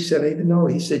 he said, I didn't know.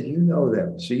 He said, you know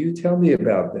them. So you tell me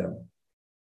about them.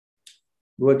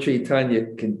 Lord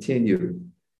Chaitanya continued.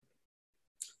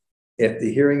 After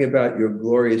hearing about your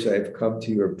glories, I have come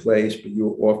to your place, but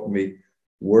you offer me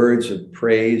words of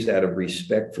praise out of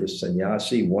respect for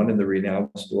sannyasi, one in the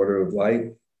renounced order of life.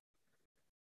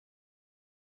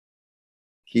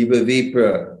 Kiva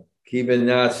Vipra, Kiva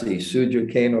Nasi, Sudra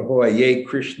Kena Hoa, Ye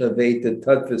Krishna Veta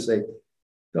Tattva. Say,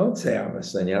 don't say I'm a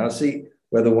sannyasi,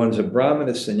 whether one's a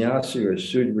Brahmana, sannyasi, or a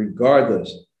Sudra,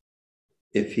 regardless.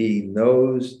 If he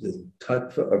knows the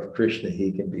tattva of Krishna,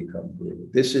 he can become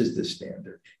guru. This is the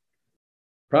standard.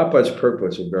 Prabhupada's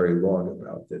purports are very long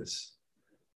about this.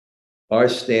 Our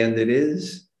standard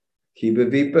is Kiva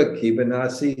Vipa, Kiva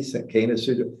Nasi, Sakena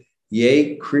Sudra,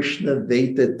 Ye Krishna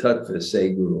Veta Tattva,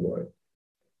 say Guru Lord.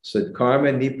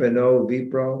 Sadkarma Nipano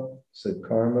Vipro,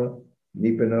 Sadkarma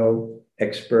Nipano,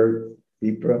 expert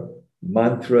Vipra,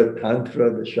 Mantra,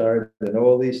 Tantra, Vishard, and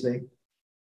all these things.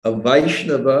 A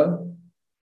Vaishnava,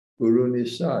 Guru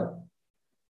Nisad.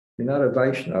 You're not a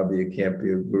Vaishnava, you can't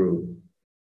be a Guru.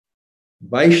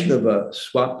 Vaishnava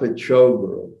Swapacho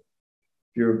Guru.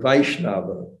 If you're a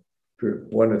Vaishnava, if you're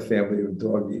one of a family of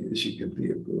dog eaters, you could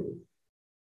be a Guru.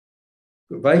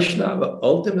 But Vaishnava,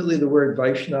 ultimately the word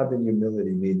Vaishnava and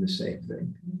humility mean the same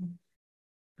thing.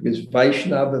 Because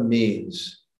Vaishnava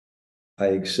means I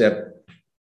accept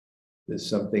there's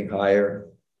something higher,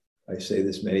 I say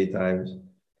this many times,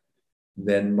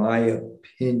 than my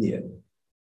opinion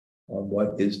on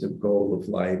what is the goal of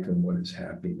life and what is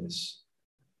happiness.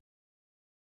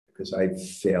 Because I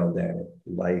failed at it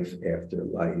life after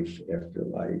life after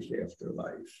life after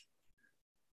life.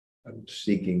 I'm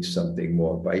seeking something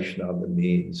more. Vaishnava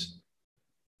means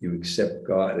you accept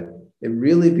God. It'd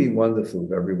really be wonderful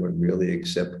if everyone really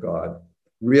accept God.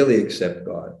 Really accept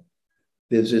God.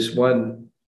 There's this one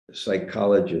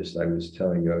psychologist I was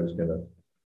telling you I was going to,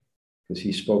 because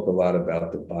he spoke a lot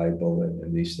about the Bible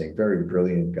and these things. Very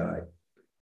brilliant guy.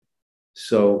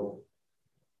 So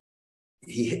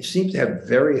he seems to have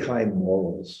very high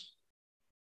morals.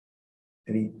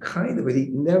 And he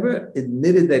never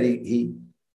admitted that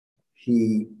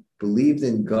he believed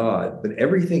in God, but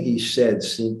everything he said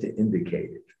seemed to indicate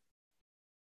it.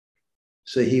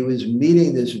 So he was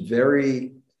meeting this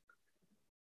very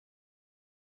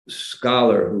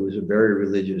scholar who was a very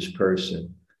religious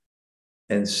person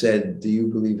and said, do you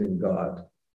believe in God?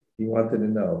 He wanted to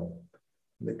know.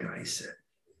 And the guy said,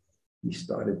 he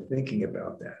started thinking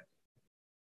about that.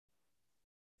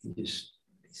 He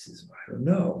says, I don't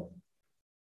know.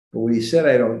 But when he said,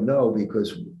 I don't know,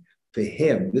 because for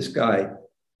him, this guy,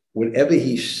 whatever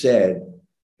he said,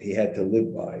 he had to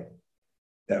live by.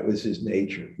 That was his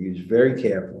nature. He was very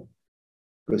careful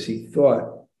because he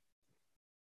thought,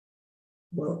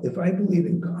 well, if I believe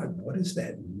in God, what does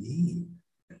that mean?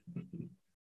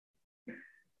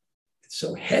 It's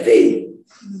so heavy.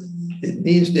 It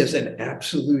means there's an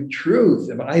absolute truth.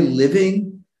 Am I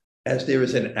living as there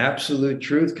is an absolute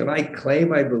truth? Can I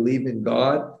claim I believe in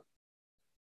God?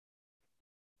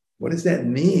 What does that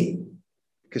mean?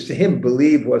 Because to him,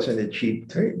 believe wasn't a cheap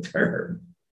term.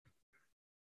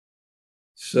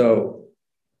 So,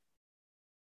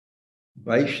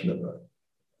 Vaishnava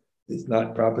is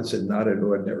not, Prabhupada said, not an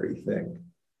ordinary thing.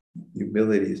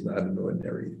 Humility is not an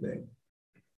ordinary thing.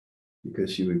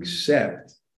 Because you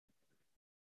accept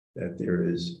that there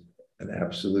is an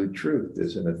absolute truth,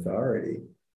 there's an authority.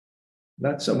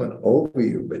 Not someone over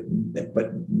you,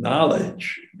 but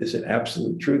knowledge. There's an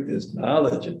absolute truth, there's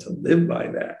knowledge, and to live by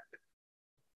that.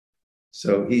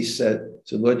 So he said,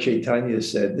 so Lord Chaitanya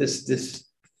said,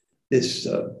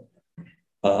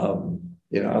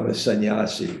 I'm a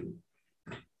sannyasi.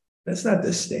 That's not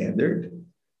the standard.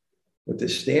 What the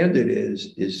standard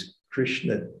is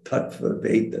Krishna Tattva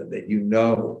Veda, that you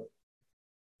know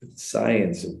the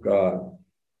science of God.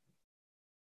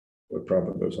 What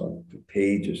Prabhupada goes on to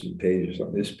pages and pages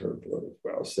on this purport as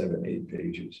well, 7, 8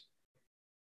 pages.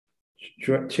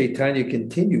 Chaitanya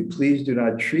continued, please do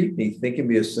not treat me, thinking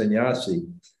me a sannyasi.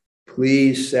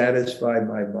 Please satisfy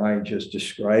my mind just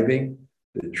describing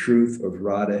the truth of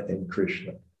Radha and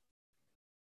Krishna.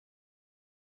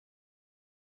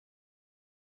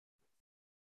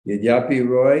 Yadyapi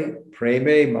Roy,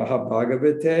 Preme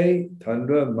Mahabhagavate,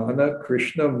 Tandra Mana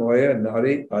Krishna Moya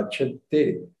Nari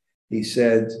Achate. He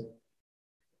said,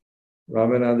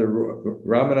 Ramananda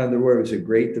Roy was a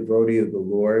great devotee of the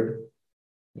Lord,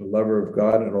 a lover of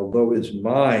God, and although his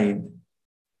mind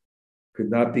could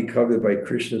not be covered by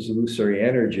Krishna's illusory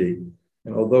energy,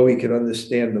 and although he could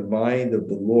understand the mind of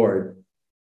the Lord,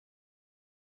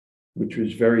 which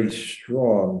was very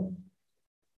strong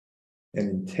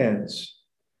and intense,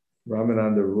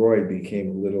 Ramananda Roy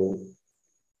became a little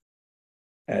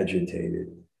agitated.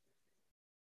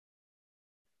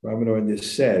 Ramananda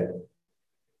said,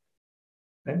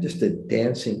 I'm just a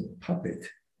dancing puppet,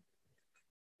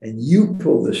 and you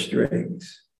pull the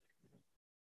strings.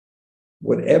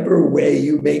 Whatever way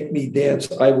you make me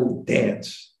dance, I will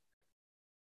dance.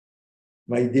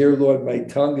 My dear Lord, my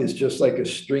tongue is just like a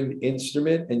stringed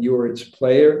instrument, and you are its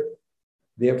player.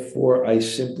 Therefore, I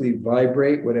simply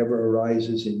vibrate whatever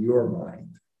arises in your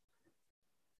mind.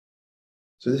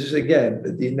 So this is, again,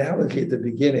 the analogy at the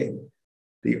beginning.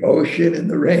 The ocean and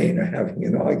the rain are having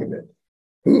an argument.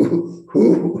 Who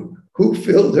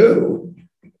filled who?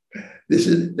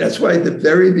 That's why at the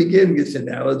very beginning, this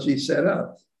analogy set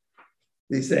up.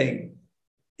 He's saying,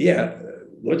 yeah,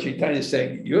 Lord Chaitanya is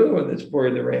saying, you're the one that's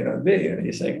pouring the rain on me. And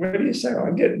he's saying, what are you saying?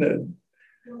 I'm getting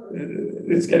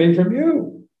it's getting from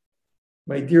you.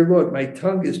 My dear Lord, my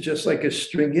tongue is just like a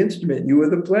string instrument. You are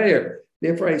the player.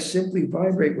 Therefore, I simply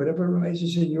vibrate whatever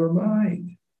arises in your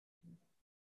mind.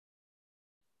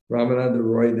 Ramananda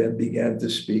Roy then began to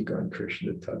speak on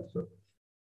Krishna Tattva.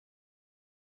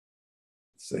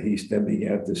 So he then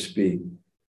began to speak.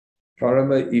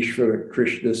 Parama Ishvara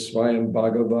Krishna Swayam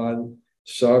Bhagavan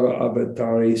Sarva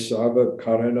Avatari Sarva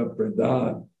Karana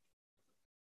Pradhan.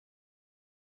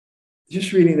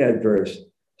 Just reading that verse,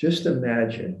 just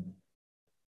imagine.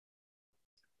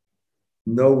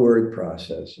 No word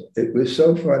processor. It was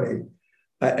so funny.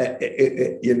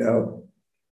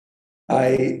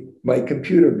 My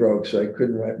computer broke, so I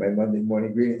couldn't write my Monday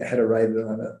morning greeting. I had to write it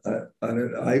on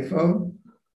an iPhone,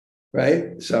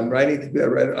 right? So I'm writing to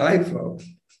write an iPhone.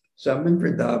 So I'm in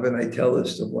Vrindavan. I tell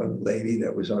this to one lady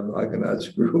that was on Raghunath's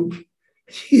group.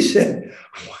 She said,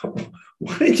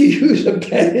 why did you use a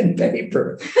pen and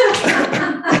paper?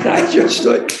 And I just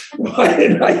thought, why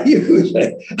didn't I use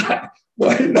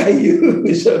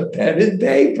a pen and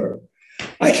paper?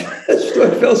 I just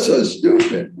thought, felt so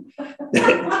stupid.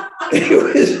 It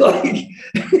was like,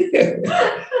 it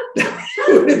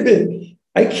would have been,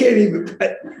 I can't even,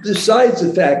 besides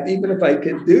the fact, even if I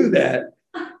could do that,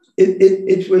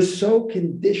 it was so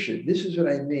conditioned. This is what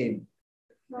I mean.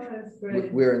 Oh, that's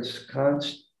great.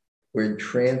 We're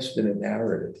entranced in a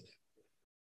narrative.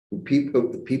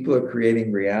 People are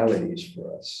creating realities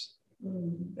for us.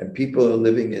 And people are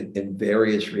living in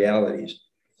various realities.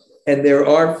 And there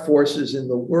are forces in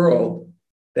the world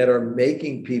that are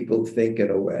making people think in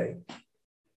a way.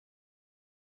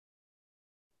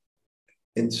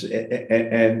 And so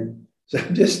I'm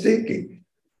just thinking,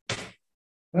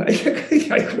 They've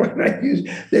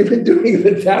been doing it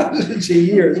for thousands of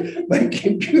years. My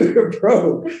computer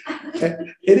broke.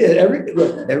 It is.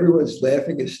 Everyone's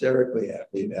laughing hysterically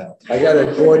at me now. I got an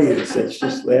audience that's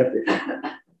just laughing.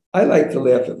 I like to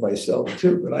laugh at myself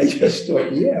too, but I just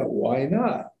thought, yeah, why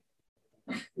not?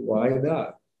 Why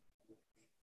not?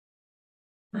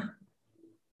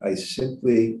 But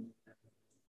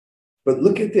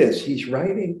look at this. He's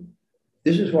writing.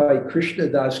 This is why Krishna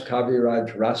Das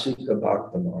Kaviraj Rasika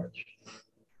Bhakta Marj.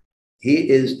 He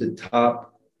is the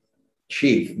top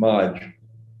chief Marj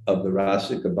of the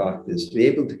Rasika Bhaktas, to be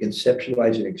able to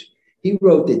conceptualize it. He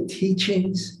wrote the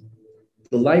teachings,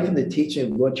 the life and the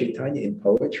teaching of Lord Chaitanya in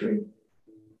poetry.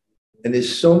 And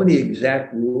there's so many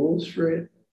exact rules for it.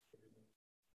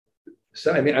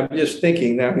 So, I mean, I'm just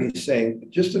thinking now he's saying,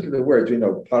 just look at the words,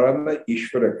 Parama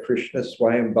Ishvara Krishna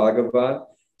Swayam Bhagavan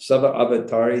Sava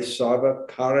Avatari Sava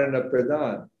Karana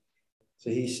Pradhan. So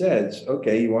he says,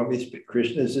 okay, you want me to speak?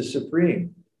 Krishna is the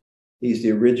supreme. He's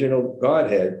the original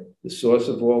Godhead, the source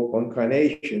of all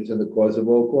incarnations and the cause of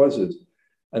all causes.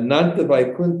 Ananta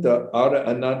Vaikuntha, Ara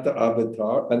Ananta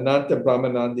Avatar, Ananta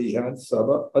Brahmananda Ihan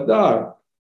Sava Adar.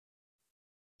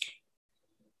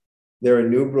 There are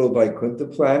innumerable Vaikuntha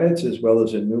planets as well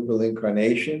as innumerable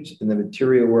incarnations. In the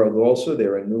material world also,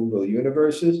 there are innumerable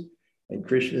universes, and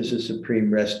Krishna is the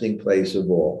supreme resting place of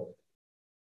all.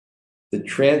 The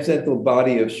transcendental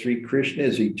body of Sri Krishna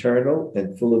is eternal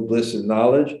and full of bliss and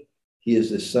knowledge. He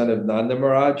is the son of Nanda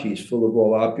Maharaj. He's full of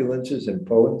all opulences and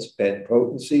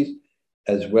potencies,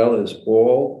 as well as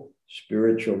all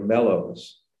spiritual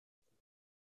mellows.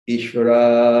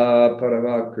 Ishvara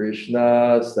Parama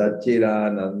Krishna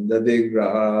Satchidananda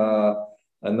Vigraha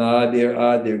Anadir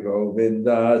Adir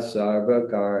Govinda Sarva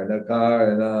Karna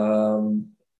Karanam.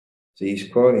 So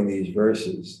he's quoting these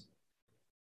verses.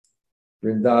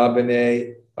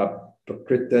 Vrindavane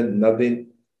Apakrita Navin.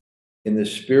 In the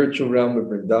spiritual realm of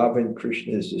Vrindavan,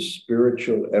 Krishna is the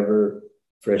spiritual ever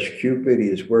fresh Cupid. He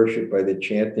is worshipped by the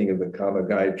chanting of the Kama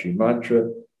Gayatri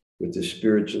mantra with the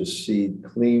spiritual seed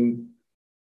Kleem.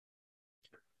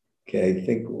 Okay, I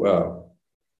think, wow,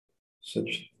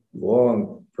 such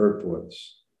long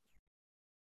purports.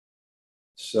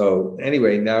 So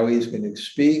anyway, now he's going to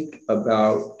speak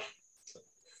about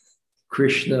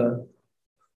Krishna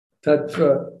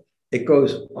Tattva. It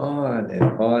goes on and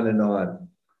on and on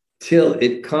till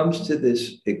it comes to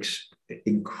this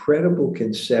incredible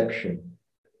conception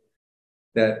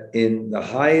that in the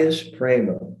highest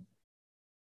prema,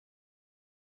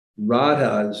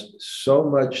 Radha's so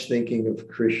much thinking of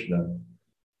Krishna,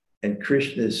 and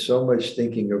Krishna is so much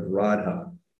thinking of Radha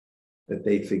that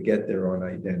they forget their own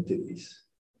identities.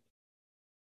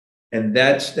 And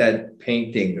that's that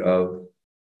painting of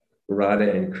Radha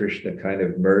and Krishna kind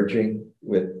of merging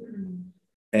with,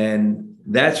 and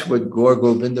that's what Gaur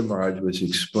Govinda Maharaj was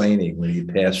explaining when he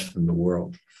passed from the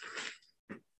world.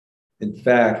 In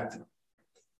fact,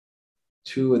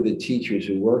 two of the teachers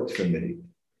who worked for me,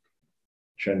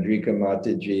 Chandrika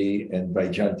Mataji and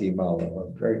Vaijanti Mala,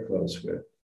 I'm very close with.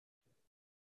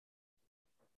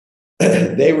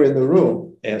 They were in the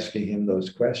room asking him those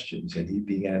questions, and he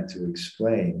began to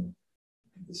explain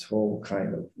this whole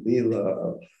kind of Leela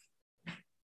of,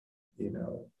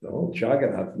 the whole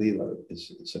Jagannath Leela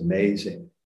is amazing.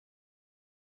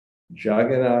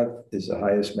 Jagannath is the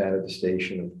highest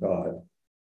manifestation of God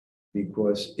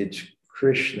because it's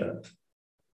Krishna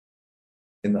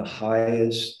in the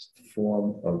highest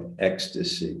form of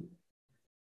ecstasy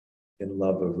in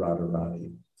love of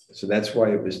Radharani. So that's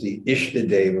why it was the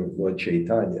Ishtadev of Lord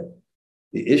Chaitanya.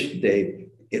 The Ishtadev,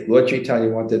 Lord Chaitanya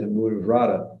wanted to move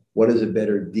Radha. What is a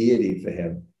better deity for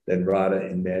him than Radha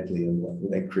and madly in love,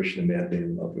 than Krishna madly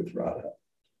in love with Radha?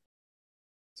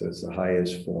 So it's the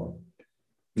highest form.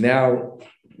 Now,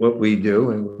 what we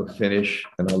do, and we'll finish,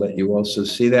 and I'll let you also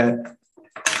see that,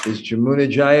 is Jamuna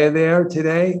Jaya there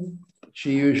today?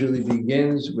 She usually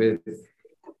begins with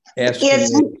asking.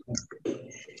 Yes.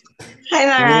 Hi,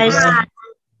 Maharaj.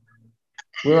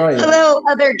 Where are you? Hello,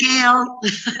 other Gail.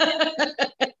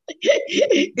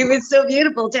 It was so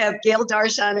beautiful to have Gail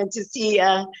Darshan and to see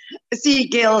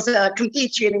Gail's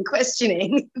compatriot in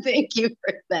questioning. Thank you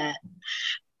for that.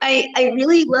 I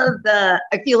really love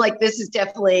I feel like this is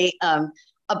definitely a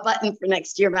button for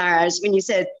next year, Maharaj, when you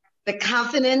said the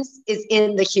confidence is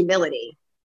in the humility.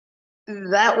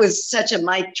 That was such a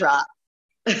mic drop.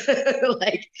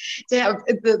 Like to have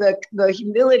the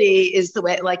humility is the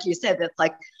way, like you said, that's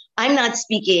like, I'm not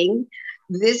speaking.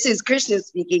 This is Krishna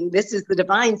speaking. This is the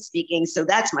divine speaking. So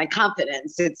that's my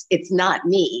confidence. It's not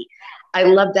me. I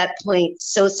love that point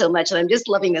so much. And I'm just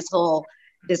loving this whole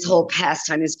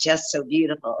pastime is just so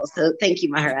beautiful. So thank you,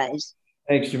 Maharaj.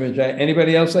 Thanks, Jamil.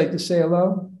 Anybody else like to say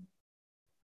hello?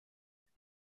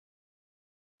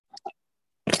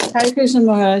 Hare Krishna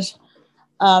Maharaj.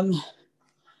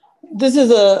 This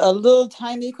is a little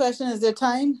tiny question. Is there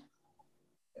time?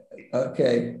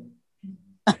 Okay.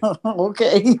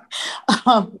 Okay.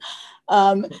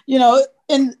 You know,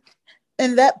 in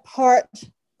that part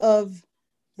of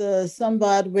the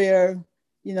Sambad where,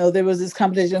 you know, there was this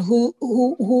competition,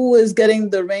 who is getting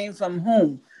the rain from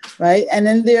whom, right? And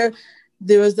then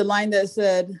there was the line that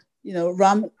said, you know,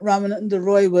 Ramananda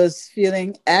Roy was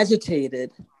feeling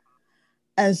agitated.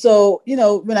 And so, you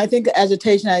know, when I think of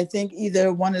agitation, I think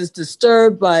either one is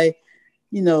disturbed by,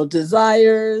 you know,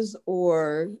 desires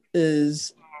or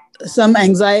is some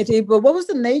anxiety. But what was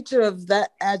the nature of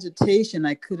that agitation?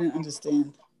 I couldn't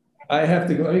understand. I have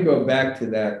to go, let me go back to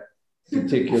that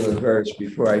particular verse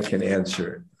before I can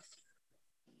answer it.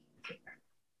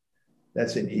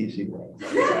 That's an easy one.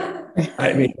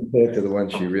 I mean, compared to the one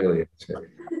she really answered.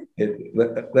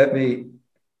 Let me,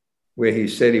 where he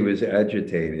said he was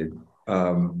agitated.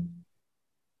 Oh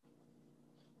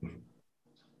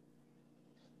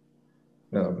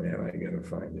man, I gotta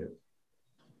find it.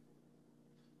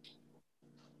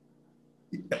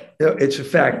 It's a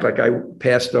fact, like I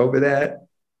passed over that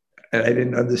and I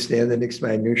didn't understand the next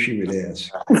time I knew she would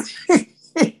ask.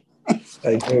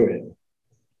 I knew it.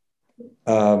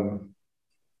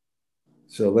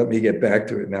 So let me get back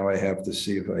to it. Now I have to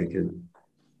see if I can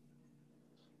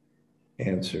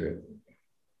answer it.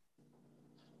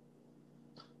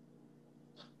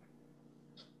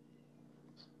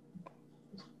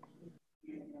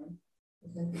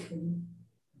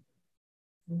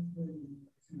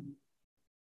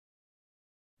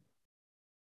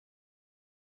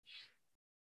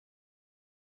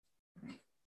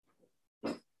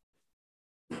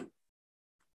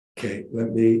 Okay,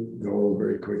 let me go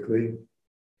over it quickly.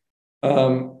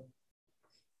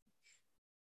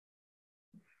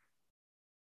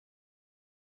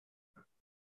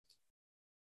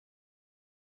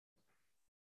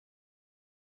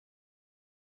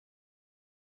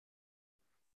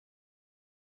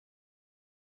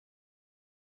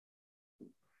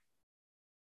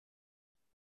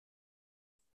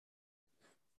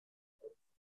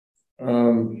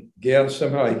 Gail,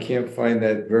 somehow I can't find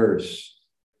that verse.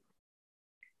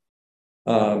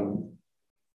 So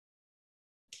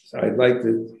I'd like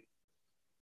to.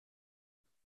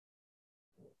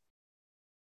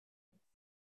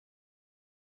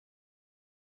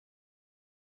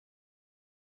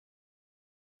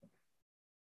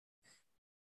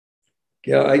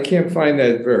 Gail, I can't find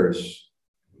that verse.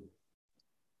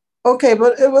 Okay,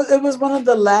 but it was one of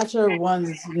the latter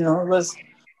ones, you know, it was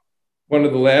one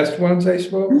of the last ones I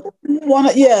spoke?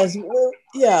 Yes,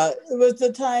 yeah, it was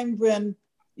the time when,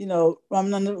 you know,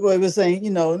 Ramananda Roy was saying,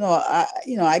 you know, no,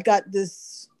 I got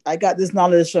this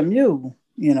knowledge from you,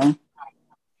 you know.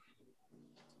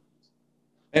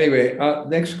 Anyway,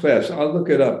 next class, I'll look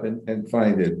it up and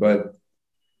find it. But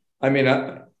I mean,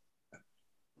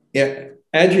 yeah,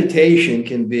 agitation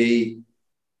can be,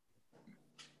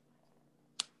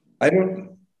 I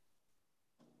don't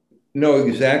know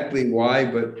exactly why,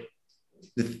 but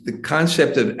the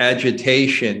concept of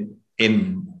agitation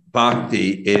in bhakti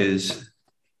is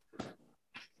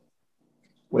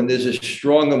when there's a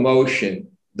strong emotion,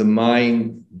 the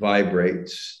mind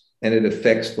vibrates and it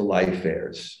affects the life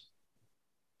airs.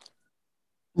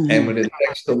 Mm-hmm. And when it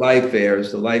affects the life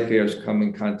airs come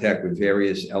in contact with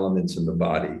various elements in the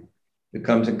body. It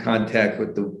comes in contact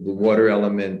with the water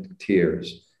element,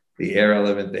 tears, the air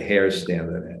element, the hair stand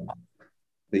on end,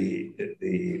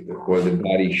 or the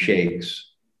body shakes,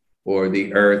 or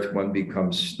the earth, one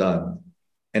becomes stunned,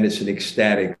 and it's an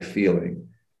ecstatic feeling.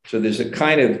 So there's a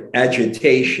kind of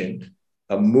agitation,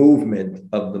 a movement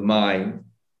of the mind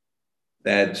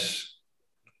that's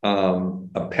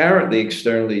apparently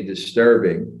externally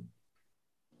disturbing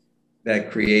that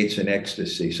creates an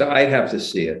ecstasy. So I'd have to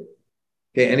see it.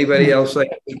 Okay, anybody else like?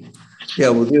 Yeah,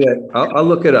 we'll do that. I'll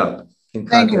look it up in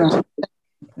context.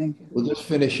 Thank you. We'll just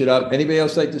finish it up. Anybody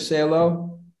else like to say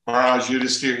hello? Maharaj,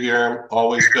 Yudhisthira here.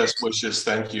 Always best wishes.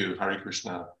 Thank you. Hare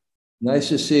Krishna. Nice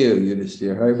to see you,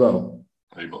 Yudhisthira. Haribo.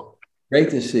 Haribo. Great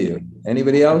to see you.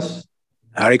 Anybody else?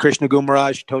 Hare Krishna Guru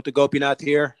Maharaj. Tota Gopinath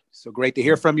here. So great to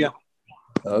hear from you.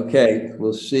 Okay,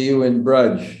 we'll see you in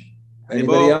Brudge.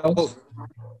 Anybody else?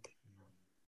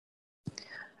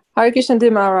 Hare Krishna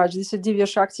Dear Maharaj, this is Divya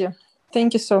Shakti.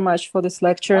 Thank you so much for this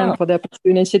lecture and for the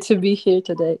opportunity to be here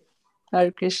today.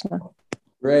 Hare Krishna.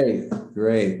 Great,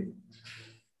 great.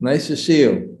 Nice to see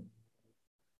you.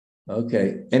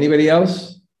 Okay, anybody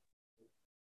else?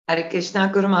 Hare Krishna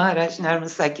Guru Maharaj,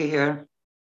 Narmasakya here.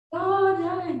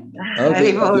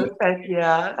 Okay. Haribol,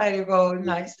 Satya. Haribol,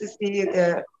 nice to see you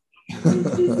there.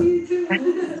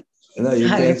 No, you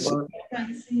can't see.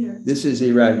 Haribol. This is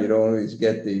Iran. You don't always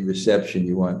get the reception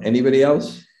you want. Anybody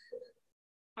else?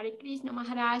 Hare Krishna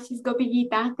Maharaj, it's Gopi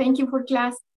Gita. Thank you for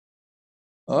class.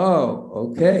 Oh,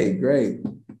 okay, great.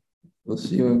 We'll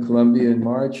see you in Colombia in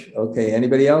March. Okay,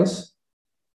 anybody else?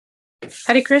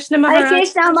 Hare Krishna Hare Maharaj.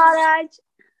 Krishna Maharaj.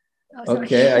 Oh, sorry.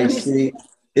 Okay, I see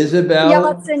Isabel.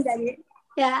 Yavat Sundari.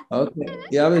 Yeah. Okay,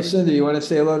 Yavat Sundari, you want to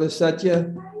say hello to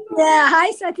Satya? Yeah.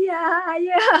 Hi, Satya. How are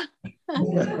you?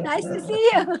 Nice to see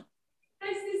you.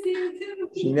 Nice to see you too.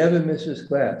 She never misses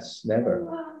class, never.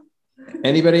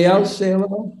 Anybody else say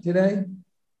hello today?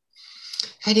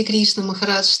 Hare Krishna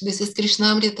Maharaj, this is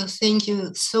Krishnamrita. Thank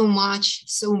you so much.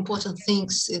 So important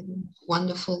things.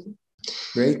 Wonderful.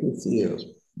 Great to see you.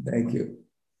 Thank you.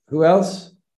 Who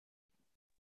else?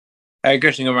 Hare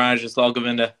Krishna Maharaj, it's Lal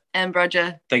Govinda. And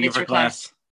Braja. Thank you for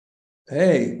class.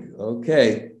 Hey,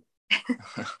 okay.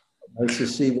 Nice to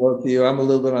see both of you. I'm a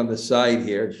little bit on the side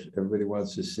here. Everybody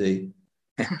wants to see.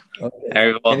 Okay.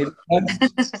 Anybody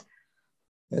else?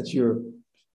 That's your.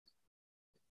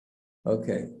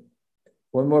 Okay.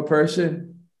 One more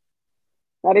person.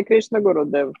 Hare Krishna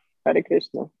Gurudev. Hare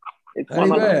Krishna. It's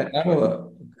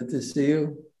Amala. Good to see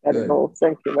you. Good.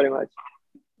 Thank you very much.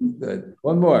 Good.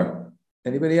 One more.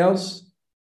 Anybody else?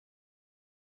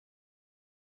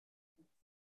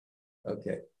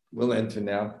 Okay. We'll end for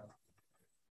now.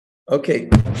 Okay.